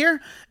came in here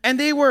and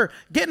they were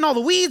getting all the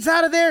weeds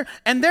out of there.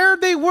 And there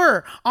they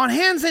were on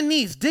hands and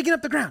knees, digging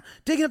up the ground,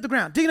 getting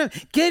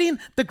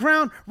the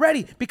ground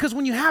ready. Because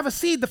when you have a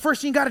seed, the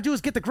first thing you got to do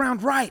is get the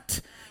ground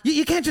right.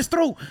 You can't just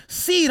throw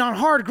seed on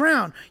hard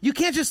ground. You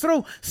can't just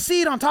throw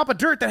seed on top of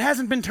dirt that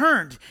hasn't been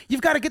turned. You've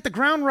got to get the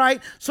ground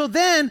right. So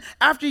then,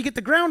 after you get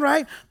the ground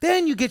right,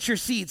 then you get your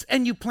seeds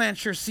and you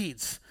plant your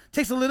seeds.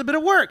 Takes a little bit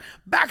of work.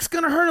 Back's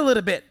going to hurt a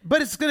little bit,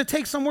 but it's going to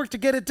take some work to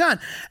get it done.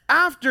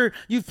 After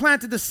you've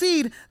planted the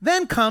seed,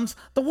 then comes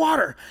the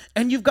water.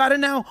 And you've got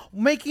to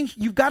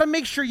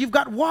make sure you've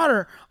got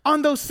water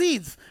on those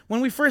seeds. When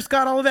we first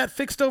got all of that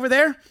fixed over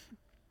there,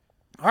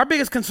 our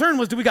biggest concern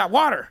was, do we got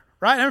water?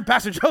 Right? I remember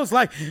Pastor Joe's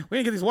like, we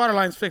didn't get these water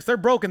lines fixed. They're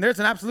broken. There's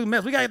an absolute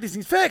mess. We got to get these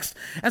things fixed.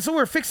 And so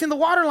we're fixing the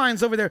water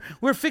lines over there.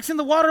 We're fixing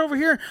the water over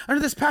here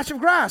under this patch of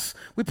grass.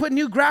 We put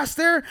new grass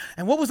there.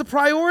 And what was the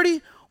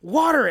priority?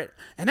 Water it.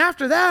 And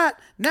after that,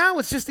 now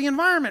it's just the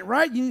environment,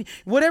 right?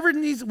 Whatever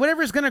is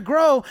going to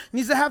grow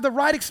needs to have the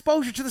right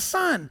exposure to the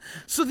sun.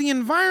 So the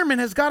environment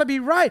has got to be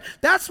right.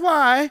 That's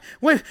why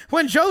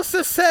when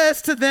Joseph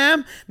says to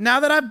them, now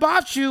that I've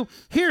bought you,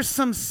 here's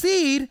some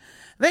seed,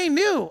 they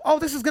knew,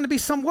 this is going to be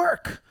some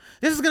work.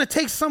 This is going to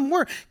take some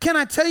work. Can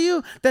I tell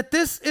you that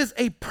this is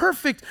a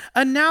perfect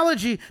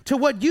analogy to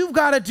what you've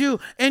got to do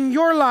in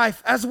your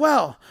life as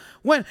well?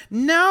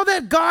 Now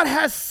that God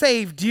has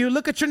saved you,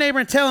 look at your neighbor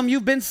and tell him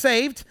you've been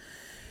saved.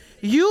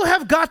 You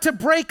have got to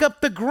break up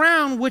the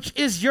ground, which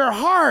is your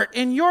heart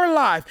in your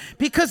life.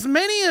 Because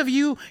many of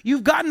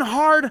you've gotten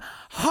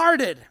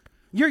hard-hearted.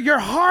 Your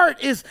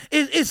heart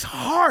is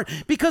hard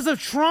because of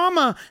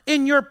trauma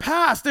in your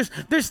past.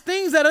 There's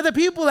things that other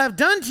people have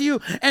done to you,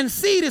 and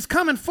seed is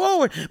coming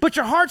forward, but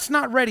your heart's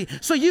not ready.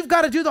 So you've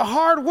got to do the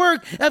hard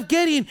work of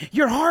getting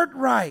your heart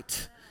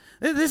right.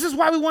 This is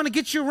why we want to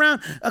get you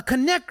around a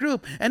connect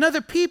group and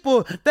other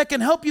people that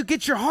can help you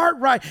get your heart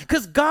right,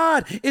 because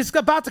God is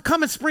about to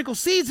come and sprinkle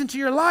seeds into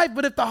your life.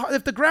 But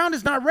if the ground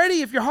is not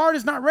ready, if your heart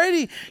is not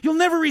ready, you'll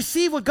never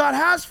receive what God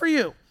has for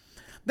you.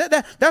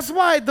 That's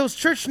why those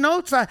church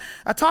notes, I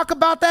talk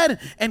about that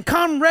and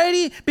come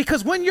ready,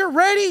 because when you're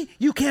ready,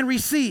 you can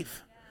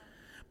receive.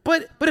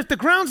 But if the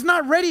ground's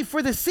not ready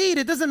for the seed,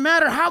 it doesn't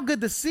matter how good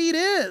the seed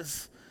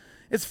is.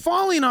 It's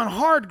falling on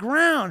hard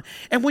ground.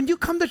 And when you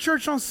come to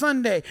church on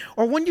Sunday,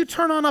 or when you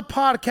turn on a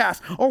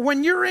podcast, or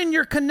when you're in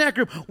your connect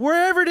group,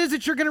 wherever it is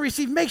that you're going to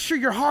receive, make sure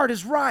your heart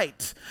is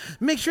right.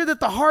 Make sure that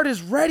the heart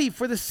is ready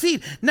for the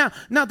seed. Now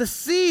the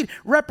seed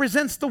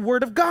represents the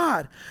word of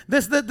God.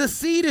 The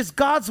seed is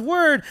God's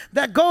word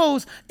that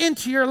goes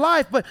into your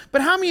life.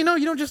 But how many know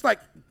you don't just like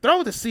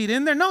throw the seed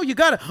in there? No, you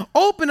got to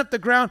open up the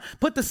ground,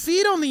 put the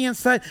seed on the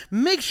inside,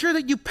 make sure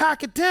that you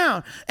pack it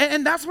down.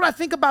 And that's what I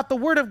think about the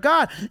word of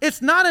God. It's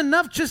not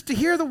enough just to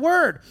hear the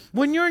word.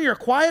 When you're in your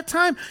quiet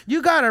time,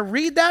 you got to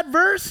read that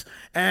verse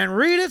and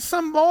read it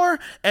some more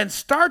and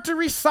start to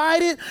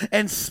recite it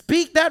and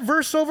speak that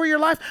verse over your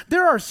life.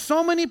 There are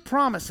so many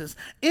promises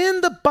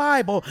in the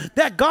Bible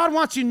that God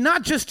wants you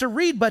not just to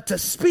read, but to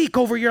speak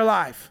over your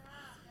life.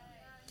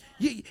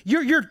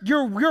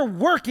 You're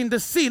working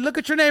the seed. Look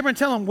at your neighbor and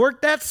tell him,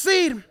 work that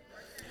seed.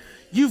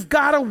 You've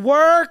got to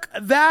work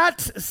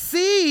that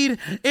seed.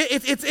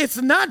 It's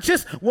not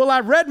just, well, I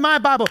read my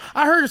Bible.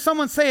 I heard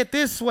someone say it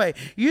this way.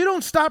 You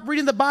don't stop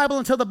reading the Bible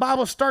until the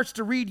Bible starts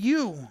to read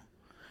you.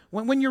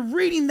 When you're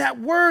reading that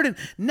word and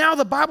now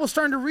the Bible's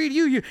starting to read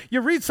you,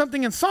 you read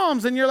something in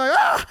Psalms and you're like,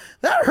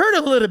 that hurt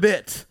a little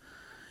bit.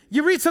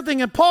 You read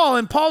something in Paul,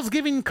 and Paul's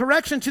giving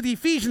correction to the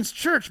Ephesians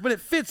church, but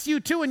it fits you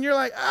too, and you're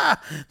like,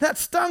 that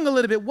stung a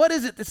little bit. What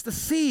is it? It's the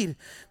seed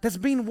that's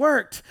being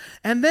worked.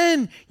 And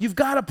then you've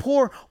got to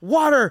pour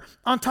water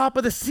on top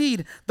of the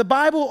seed. The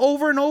Bible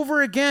over and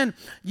over again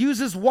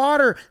uses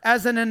water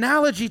as an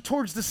analogy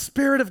towards the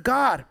Spirit of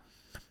God.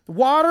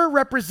 Water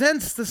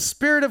represents the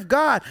Spirit of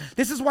God.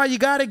 This is why you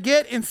got to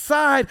get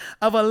inside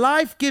of a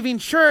life-giving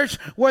church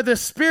where the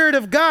Spirit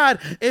of God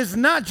is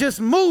not just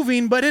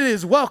moving, but it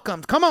is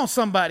welcomed. Come on,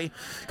 somebody.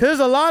 Because there's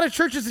a lot of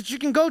churches that you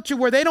can go to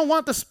where they don't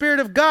want the Spirit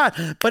of God.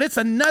 But it's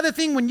another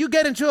thing when you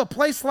get into a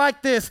place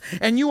like this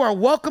and you are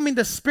welcoming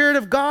the Spirit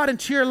of God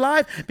into your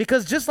life,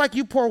 because just like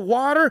you pour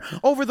water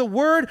over the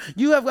Word,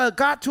 you have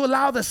got to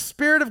allow the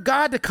Spirit of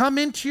God to come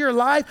into your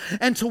life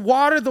and to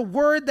water the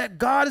Word that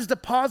God has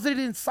deposited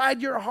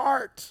inside your heart.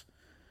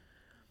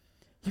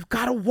 You've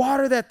got to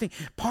water that thing.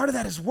 Part of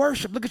that is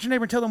worship. Look at your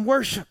neighbor and tell them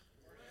worship.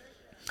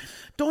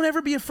 Don't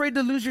ever be afraid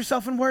to lose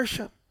yourself in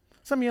worship.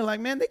 Some of you are like,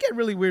 man, they get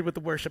really weird with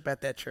the worship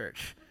at that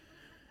church.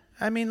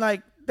 I mean,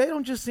 like, they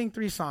don't just sing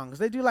 3 songs.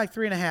 They do like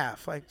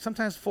 3.5, like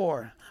sometimes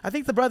 4. I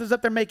think the brothers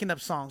up there making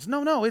up songs.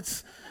 No,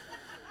 it's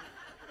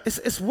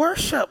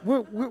worship.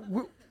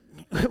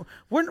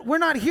 We're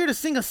not here to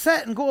sing a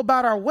set and go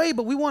about our way,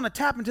 but we want to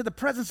tap into the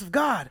presence of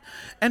God.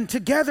 And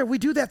together we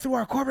do that through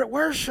our corporate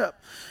worship.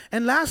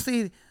 And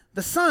lastly,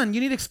 the Son.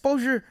 You need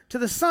exposure to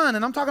the Son.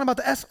 And I'm talking about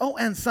the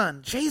S-O-N,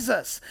 Son,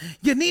 Jesus.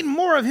 You need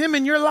more of him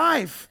in your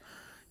life.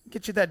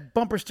 Get you that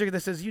bumper sticker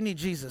that says you need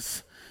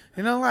Jesus.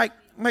 You know, like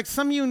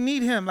some of you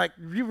need him. Like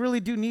you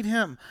really do need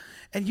him.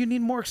 And you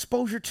need more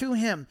exposure to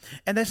him.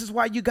 And this is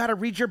why you got to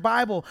read your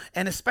Bible,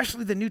 and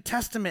especially the New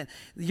Testament.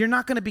 You're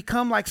not going to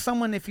become like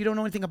someone if you don't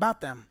know anything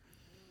about them.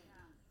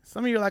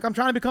 Some of you are like, I'm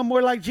trying to become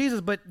more like Jesus,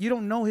 but you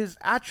don't know his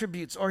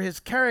attributes or his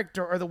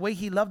character or the way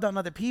he loved on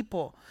other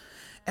people.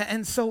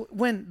 And so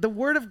when the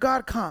word of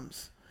God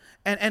comes,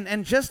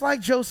 and just like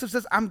Joseph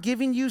says, I'm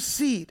giving you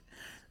seed,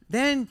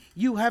 then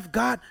you have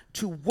got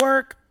to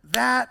work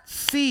that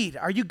seed.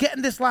 Are you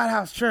getting this,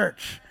 Lighthouse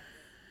Church?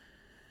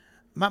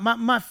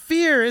 My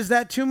fear is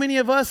that too many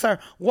of us are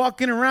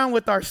walking around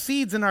with our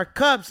seeds in our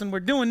cups and we're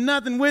doing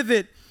nothing with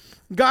it.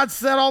 God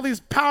said all these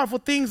powerful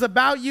things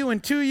about you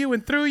and to you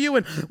and through you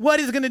and what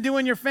he's going to do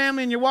in your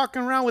family, and you're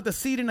walking around with a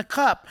seed in a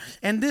cup.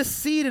 And this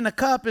seed in a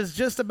cup is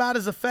just about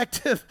as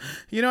effective.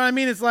 You know what I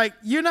mean? It's like,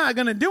 you're not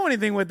going to do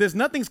anything with this.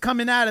 Nothing's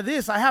coming out of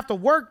this. I have to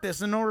work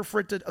this in order for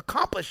it to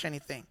accomplish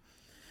anything.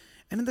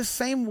 And in the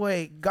same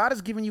way, God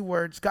has given you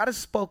words. God has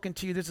spoken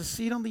to you. There's a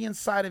seed on the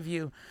inside of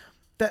you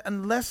that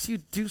unless you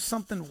do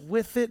something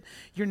with it,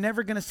 you're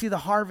never going to see the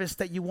harvest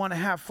that you want to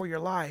have for your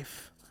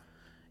life.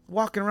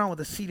 Walking around with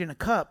a seed in a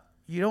cup,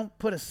 you don't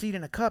put a seed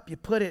in a cup, you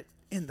put it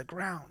in the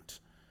ground.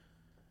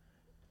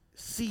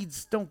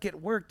 Seeds don't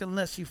get worked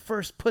unless you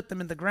first put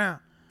them in the ground.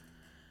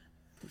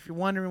 If you're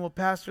wondering, well,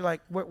 Pastor,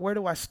 like, where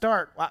do I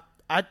start? Well,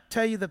 I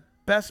tell you the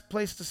best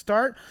place to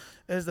start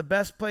is the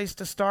best place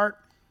to start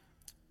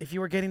if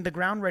you were getting the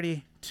ground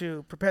ready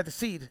to prepare the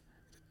seed,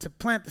 to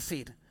plant the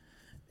seed.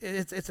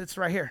 It's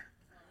right here.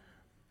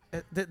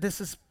 This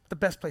is the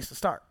best place to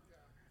start.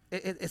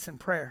 It's in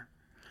prayer.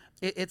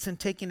 It's in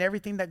taking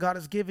everything that God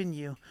has given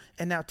you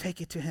and now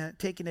taking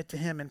it to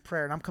him in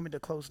prayer. And I'm coming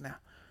to close now.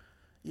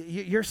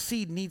 Your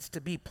seed needs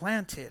to be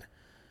planted,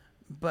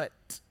 but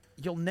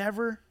you'll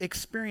never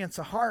experience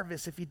a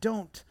harvest if you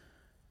don't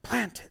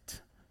plant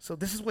it. So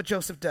this is what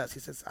Joseph does. He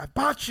says, I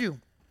bought you.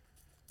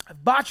 I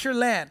bought your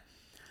land.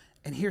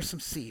 And here's some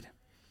seed.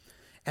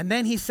 And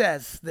then he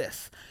says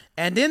this,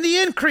 and in the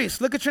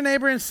increase, look at your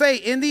neighbor and say,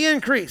 in the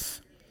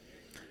increase.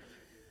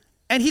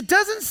 And he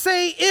doesn't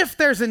say if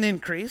there's an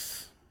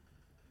increase.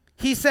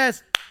 He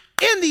says,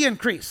 in the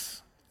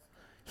increase.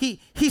 He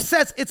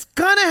says it's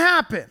going to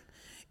happen.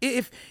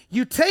 If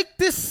you take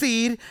this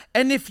seed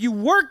and if you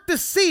work the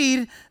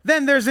seed,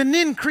 then there's an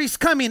increase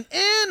coming.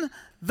 In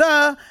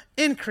the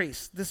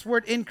increase. This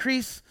word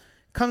increase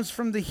comes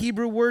from the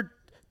Hebrew word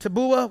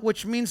tebuah,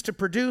 which means to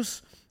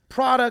produce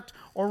product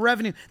or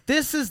revenue.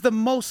 This is the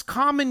most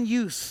common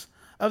use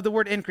of the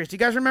word increase. Do you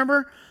guys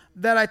remember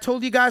that I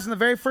told you guys in the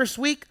very first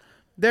week?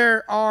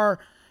 There are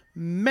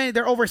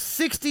over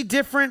 60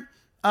 different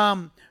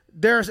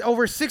there's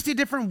over 60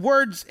 different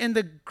words in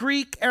the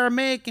Greek,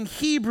 Aramaic, and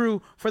Hebrew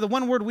for the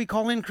one word we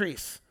call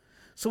increase.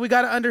 So we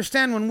got to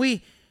understand when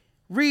we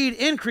read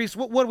increase,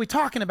 what are we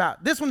talking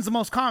about? This one's the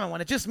most common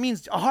one. It just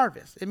means a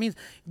harvest. It means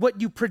what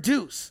you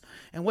produce.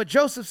 And what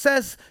Joseph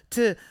says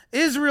to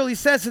Israel, he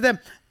says to them,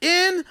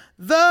 in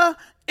the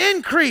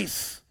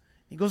increase.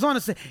 He goes on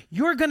to say,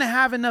 you're going to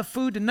have enough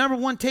food to, number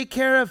one, take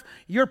care of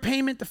your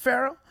payment to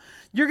Pharaoh.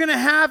 You're going to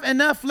have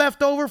enough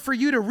left over for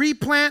you to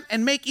replant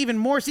and make even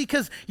more seed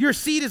because your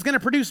seed is going to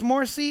produce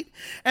more seed.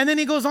 And then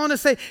he goes on to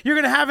say, you're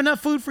going to have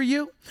enough food for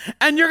you,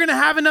 and you're going to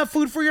have enough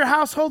food for your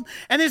household.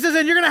 And he says,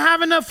 and you're going to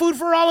have enough food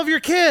for all of your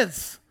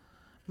kids.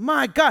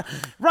 My God,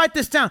 write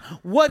this down.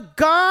 What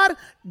God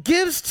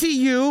gives to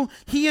you,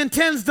 he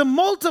intends to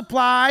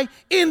multiply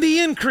in the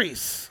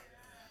increase.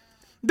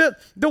 The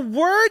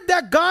word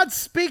that God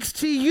speaks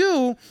to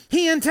you,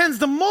 he intends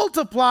to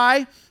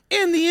multiply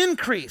in the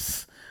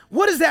increase.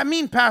 What does that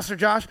mean, Pastor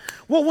Josh?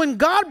 Well, when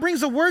God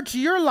brings a word to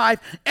your life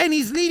and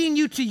he's leading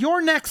you to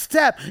your next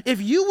step,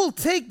 if you will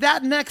take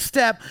that next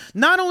step,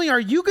 not only are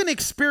you going to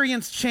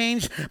experience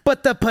change,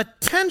 but the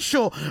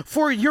potential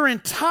for your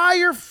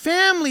entire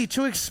family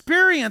to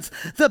experience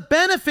the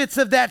benefits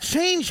of that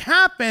change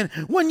happen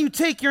when you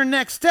take your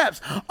next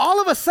steps.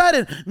 All of a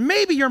sudden,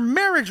 maybe your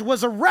marriage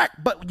was a wreck,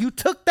 but you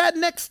took that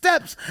next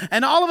steps,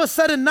 and all of a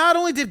sudden, not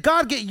only did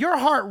God get your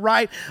heart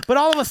right, but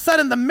all of a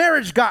sudden the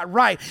marriage got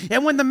right.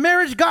 And when the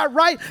marriage got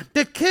right,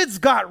 the kids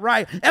got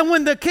right. And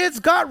when the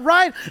kids got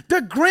right, the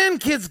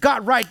grandkids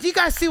got right. Do you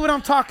guys see what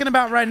I'm talking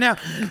about right now?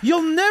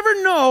 You'll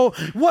never know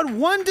what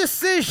one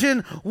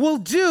decision will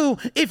do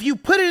if you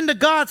put it into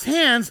God's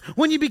hands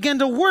when you begin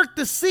to work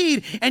the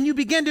seed and you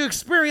begin to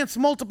experience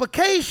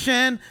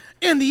multiplication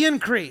in the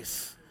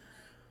increase.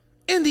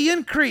 In the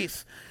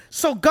increase.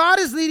 So God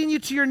is leading you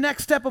to your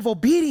next step of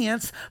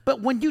obedience, but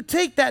when you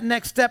take that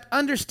next step,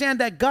 understand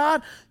that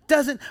God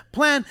doesn't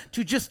plan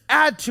to just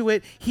add to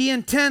it. He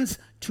intends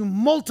to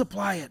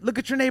multiply it. Look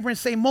at your neighbor and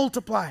say,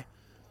 multiply.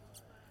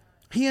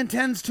 He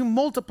intends to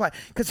multiply.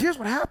 Because here's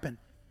what happened.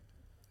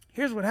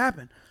 Here's what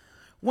happened.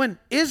 When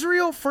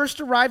Israel first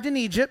arrived in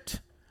Egypt,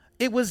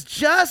 it was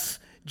just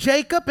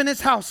Jacob and his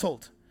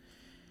household.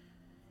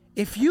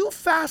 If you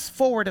fast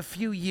forward a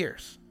few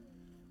years,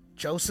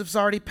 Joseph's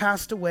already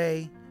passed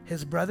away.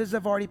 His brothers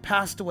have already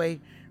passed away.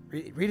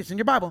 Read it in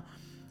your Bible.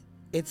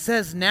 It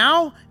says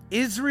now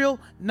Israel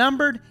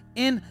numbered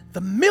in the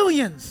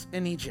millions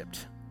in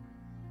Egypt.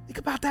 Think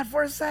about that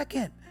for a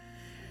second.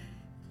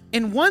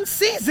 In one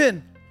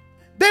season,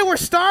 they were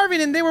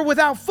starving and they were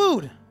without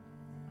food.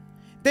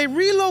 They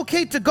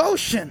relocate to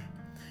Goshen.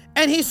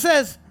 And he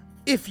says,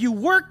 if you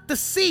work the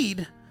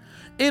seed,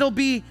 it'll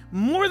be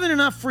more than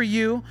enough for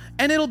you,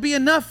 and it'll be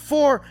enough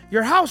for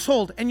your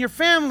household and your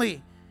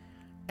family.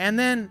 And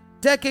then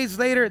decades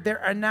later,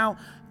 there are now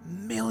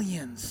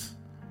millions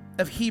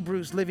of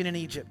Hebrews living in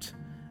Egypt.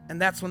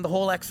 And that's when the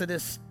whole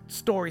Exodus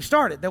story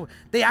started.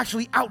 They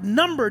actually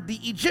outnumbered the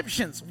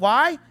Egyptians.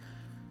 Why?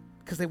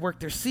 Because they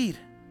worked their seed.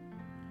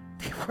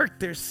 They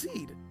worked their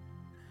seed.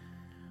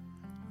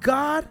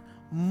 God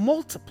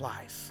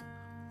multiplies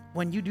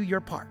when you do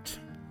your part.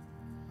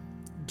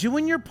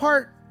 Doing your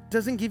part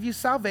doesn't give you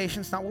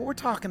salvation. It's not what we're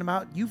talking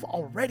about. You've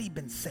already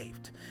been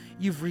saved.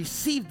 You've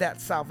received that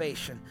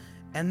salvation.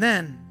 And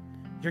then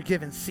you're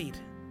given seed.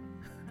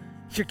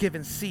 You're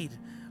given seed.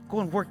 Go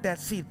and work that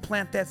seed,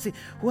 plant that seed.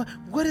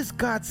 What has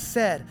God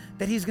said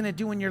that he's going to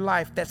do in your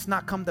life that's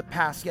not come to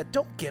pass yet?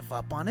 Don't give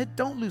up on it.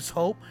 Don't lose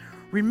hope.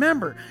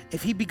 Remember,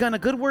 if he begun a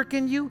good work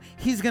in you,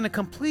 he's going to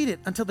complete it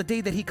until the day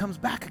that he comes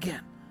back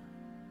again.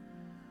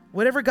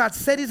 Whatever God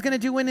said he's going to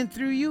do in and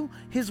through you,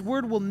 his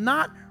word will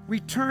not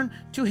return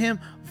to him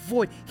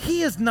void.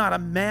 He is not a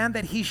man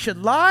that he should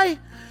lie.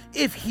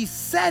 If he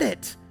said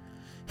it,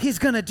 he's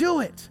going to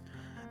do it.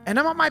 And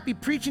I might be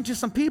preaching to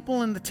some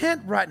people in the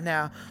tent right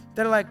now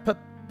that are like, but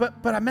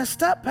I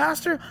messed up,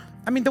 Pastor.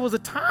 I mean, there was a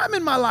time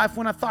in my life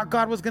when I thought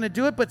God was going to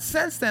do it, but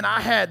since then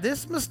I had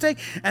this mistake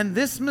and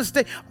this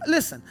mistake.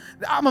 Listen,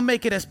 I'm going to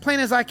make it as plain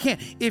as I can.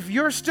 If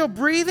you're still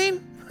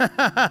breathing,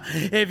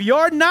 if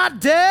you're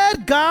not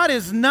dead, God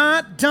is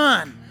not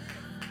done.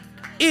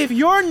 If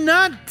you're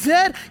not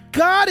dead,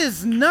 God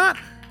is not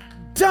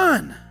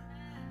done.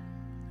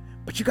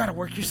 But you got to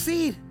work your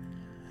seed.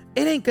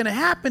 It ain't going to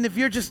happen if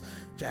you're just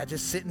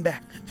sitting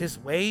back,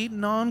 just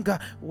waiting on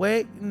God,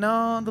 waiting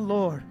on the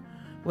Lord.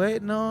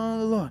 Waiting on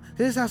the Lord.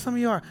 This is how some of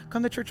you are.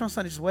 Come to church on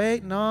Sunday, just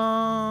waiting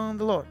on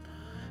the Lord.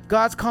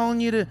 God's calling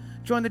you to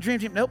join the dream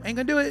team. Nope, ain't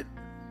gonna do it.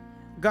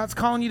 God's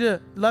calling you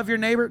to love your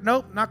neighbor.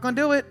 Nope, not gonna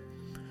do it.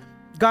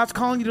 God's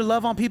calling you to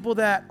love on people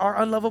that are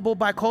unlovable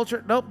by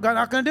culture. Nope, God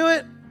not gonna do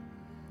it.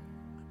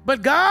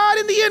 But God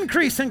in the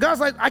increase, and God's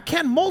like, I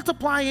can't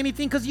multiply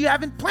anything because you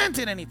haven't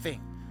planted anything.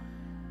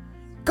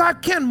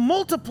 God can't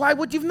multiply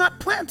what you've not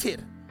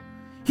planted.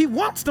 He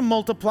wants to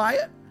multiply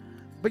it,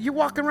 but you're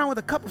walking around with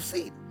a cup of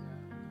seed.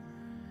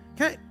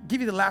 Can I give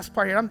you the last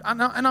part here?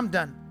 I'm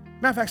done.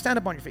 Matter of fact, stand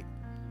up on your feet.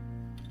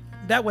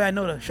 That way I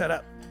know to shut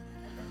up.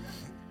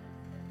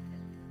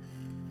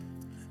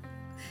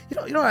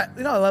 You know what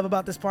I love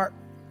about this part?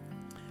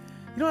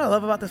 You know what I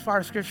love about this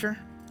part of Scripture?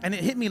 And it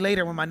hit me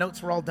later when my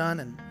notes were all done.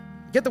 And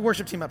get the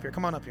worship team up here.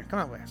 Come on up here. Come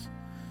on, guys.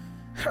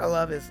 What I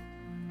love is,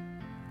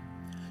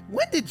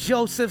 when did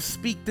Joseph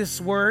speak this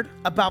word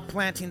about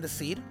planting the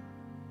seed?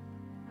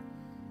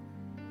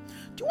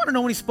 Do you want to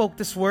know when he spoke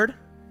this word?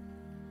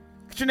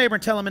 Get your neighbor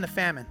and tell him in a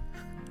famine.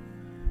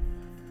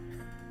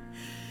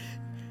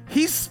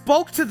 He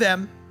spoke to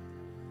them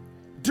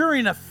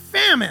during a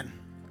famine.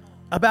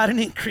 about an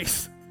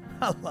increase.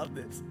 I love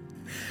this.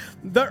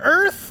 The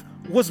earth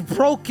was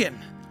broken.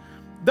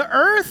 The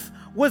earth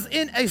was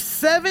in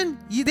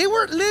they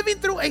were living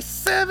through a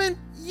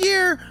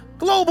 7-year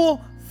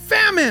global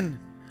famine.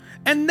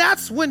 And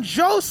that's when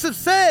Joseph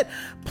said,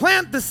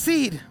 plant the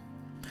seed.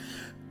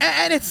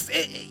 And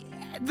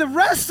the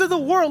rest of the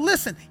world,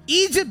 listen,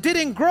 Egypt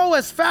didn't grow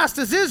as fast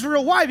as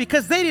Israel. Why?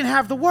 Because they didn't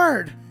have the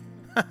word.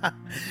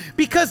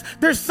 Because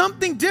there's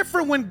something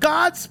different when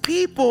God's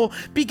people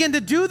begin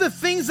to do the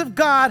things of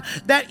God,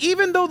 that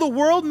even though the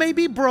world may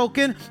be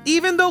broken,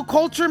 even though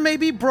culture may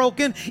be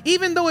broken,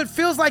 even though it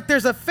feels like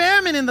there's a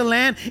famine in the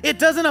land, it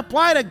doesn't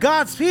apply to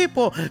God's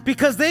people,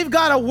 because they've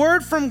got a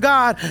word from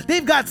God.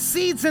 They've got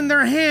seeds in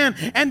their hand,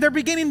 and they're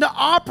beginning to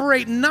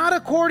operate not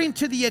according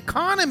to the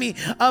economy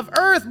of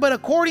earth, but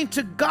according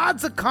to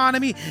God's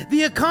economy,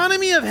 the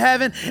economy of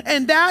heaven,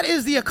 and that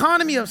is the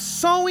economy of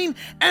sowing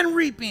and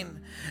reaping.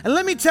 And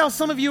let me tell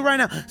some of you right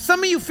now,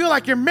 some of you feel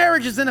like your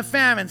marriage is in a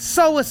famine,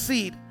 sow a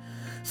seed.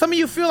 Some of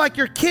you feel like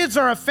your kids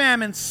are a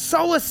famine,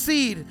 sow a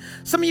seed.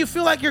 Some of you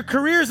feel like your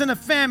career's in a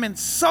famine,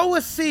 sow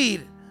a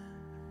seed.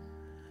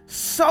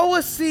 Sow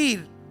a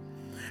seed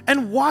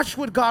and watch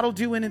what God will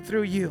do in and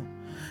through you.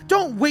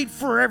 Don't wait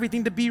for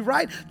everything to be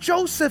right.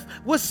 Joseph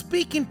was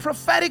speaking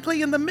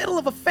prophetically in the middle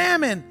of a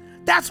famine.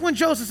 That's when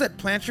Joseph said,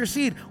 plant your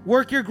seed,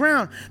 work your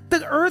ground.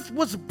 The earth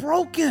was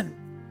broken.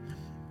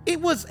 It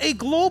was a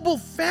global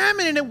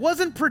famine and it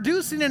wasn't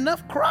producing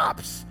enough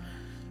crops.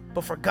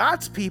 But for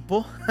God's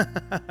people,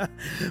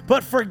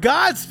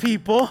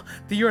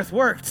 the earth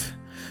worked.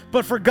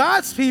 But for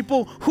God's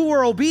people who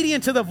were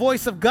obedient to the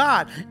voice of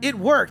God, it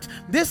worked.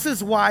 This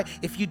is why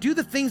if you do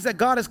the things that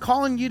God is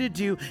calling you to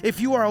do,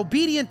 if you are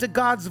obedient to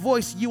God's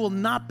voice, you will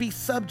not be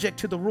subject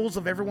to the rules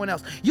of everyone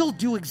else. You'll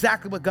do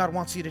exactly what God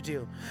wants you to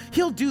do.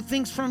 He'll do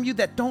things from you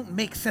that don't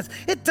make sense.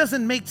 It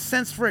doesn't make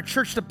sense for a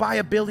church to buy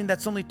a building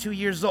that's only 2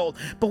 years old.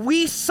 But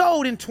we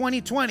sowed in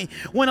 2020.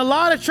 When a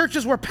lot of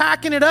churches were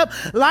packing it up,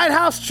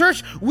 Lighthouse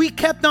Church, we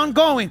kept on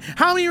going.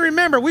 How many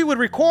remember we would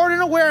record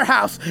in a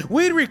warehouse?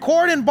 We'd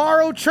record in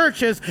borrowed churches.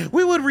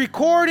 We would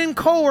record in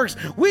co-works.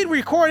 We'd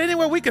record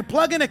anywhere we could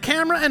plug in a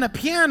camera and a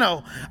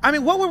piano. I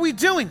mean, what were we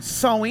doing?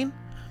 Sowing,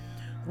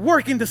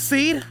 working the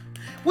seed.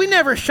 We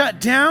never shut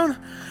down.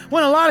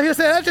 When a lot of people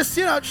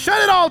say,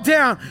 shut it all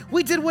down.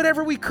 We did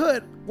whatever we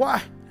could.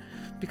 Why?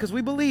 Because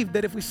we believed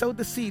that if we sowed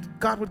the seed,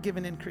 God would give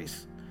an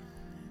increase.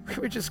 We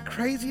were just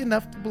crazy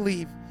enough to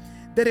believe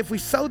that if we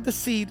sowed the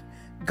seed,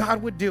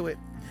 God would do it.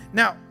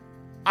 Now,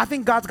 I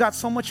think God's got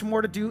so much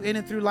more to do in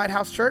and through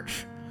Lighthouse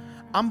Church.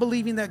 I'm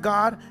believing that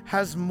God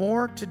has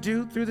more to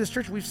do through this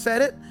church. We've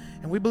said it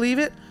and we believe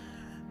it,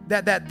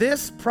 that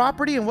this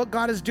property and what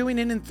God is doing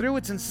in and through,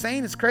 it's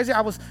insane. It's crazy. I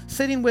was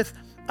sitting with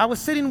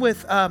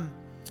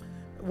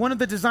one of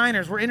the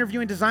designers. We're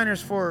interviewing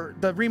designers for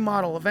the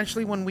remodel.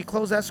 Eventually, when we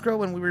close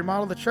escrow and we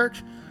remodel the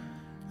church,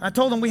 I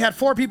told him we had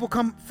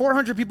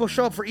 400 people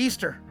show up for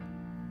Easter.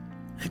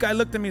 The guy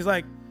looked at me, he's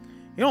like,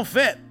 you don't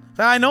fit. I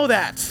said, I know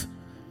that.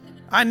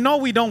 I know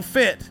we don't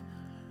fit,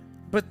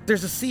 but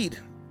there's a seed.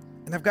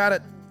 And I've got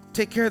to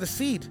take care of the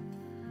seed.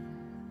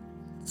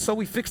 So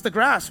we fixed the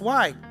grass.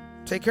 Why?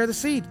 Take care of the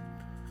seed.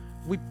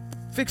 We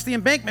fixed the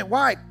embankment.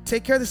 Why?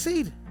 Take care of the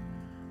seed.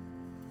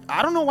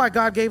 I don't know why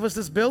God gave us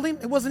this building.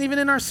 It wasn't even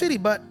in our city,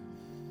 but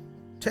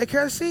take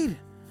care of the seed.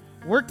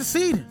 Work the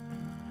seed.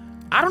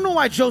 I don't know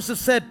why Joseph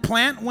said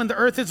plant when the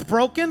earth is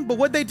broken, but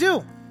what'd they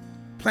do?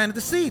 Planted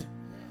the seed.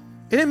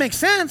 It didn't make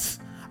sense.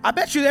 I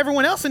bet you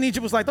everyone else in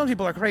Egypt was like, those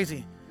people are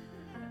crazy.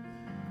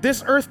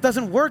 This earth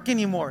doesn't work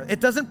anymore. It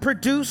doesn't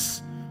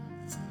produce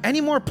any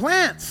more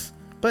plants.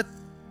 But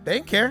they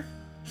didn't care.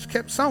 Just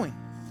kept sowing.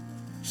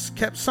 Just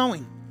kept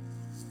sowing.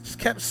 Just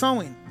kept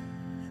sowing.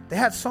 They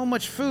had so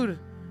much food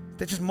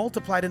that just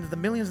multiplied into the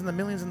millions and the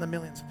millions and the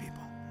millions of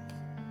people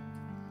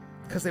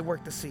because they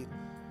worked the seed.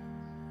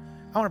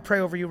 I want to pray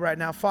over you right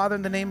now. Father,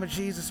 in the name of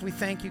Jesus, we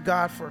thank you,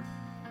 God, for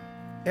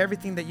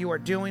everything that you are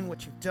doing,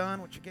 what you've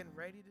done, what you're getting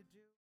ready to do.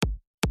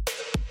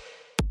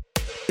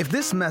 If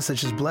this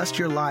message has blessed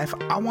your life,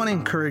 I want to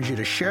encourage you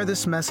to share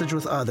this message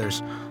with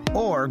others,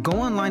 or go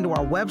online to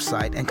our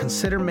website and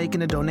consider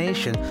making a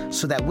donation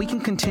so that we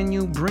can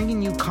continue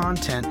bringing you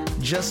content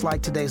just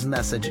like today's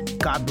message.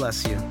 God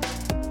bless you.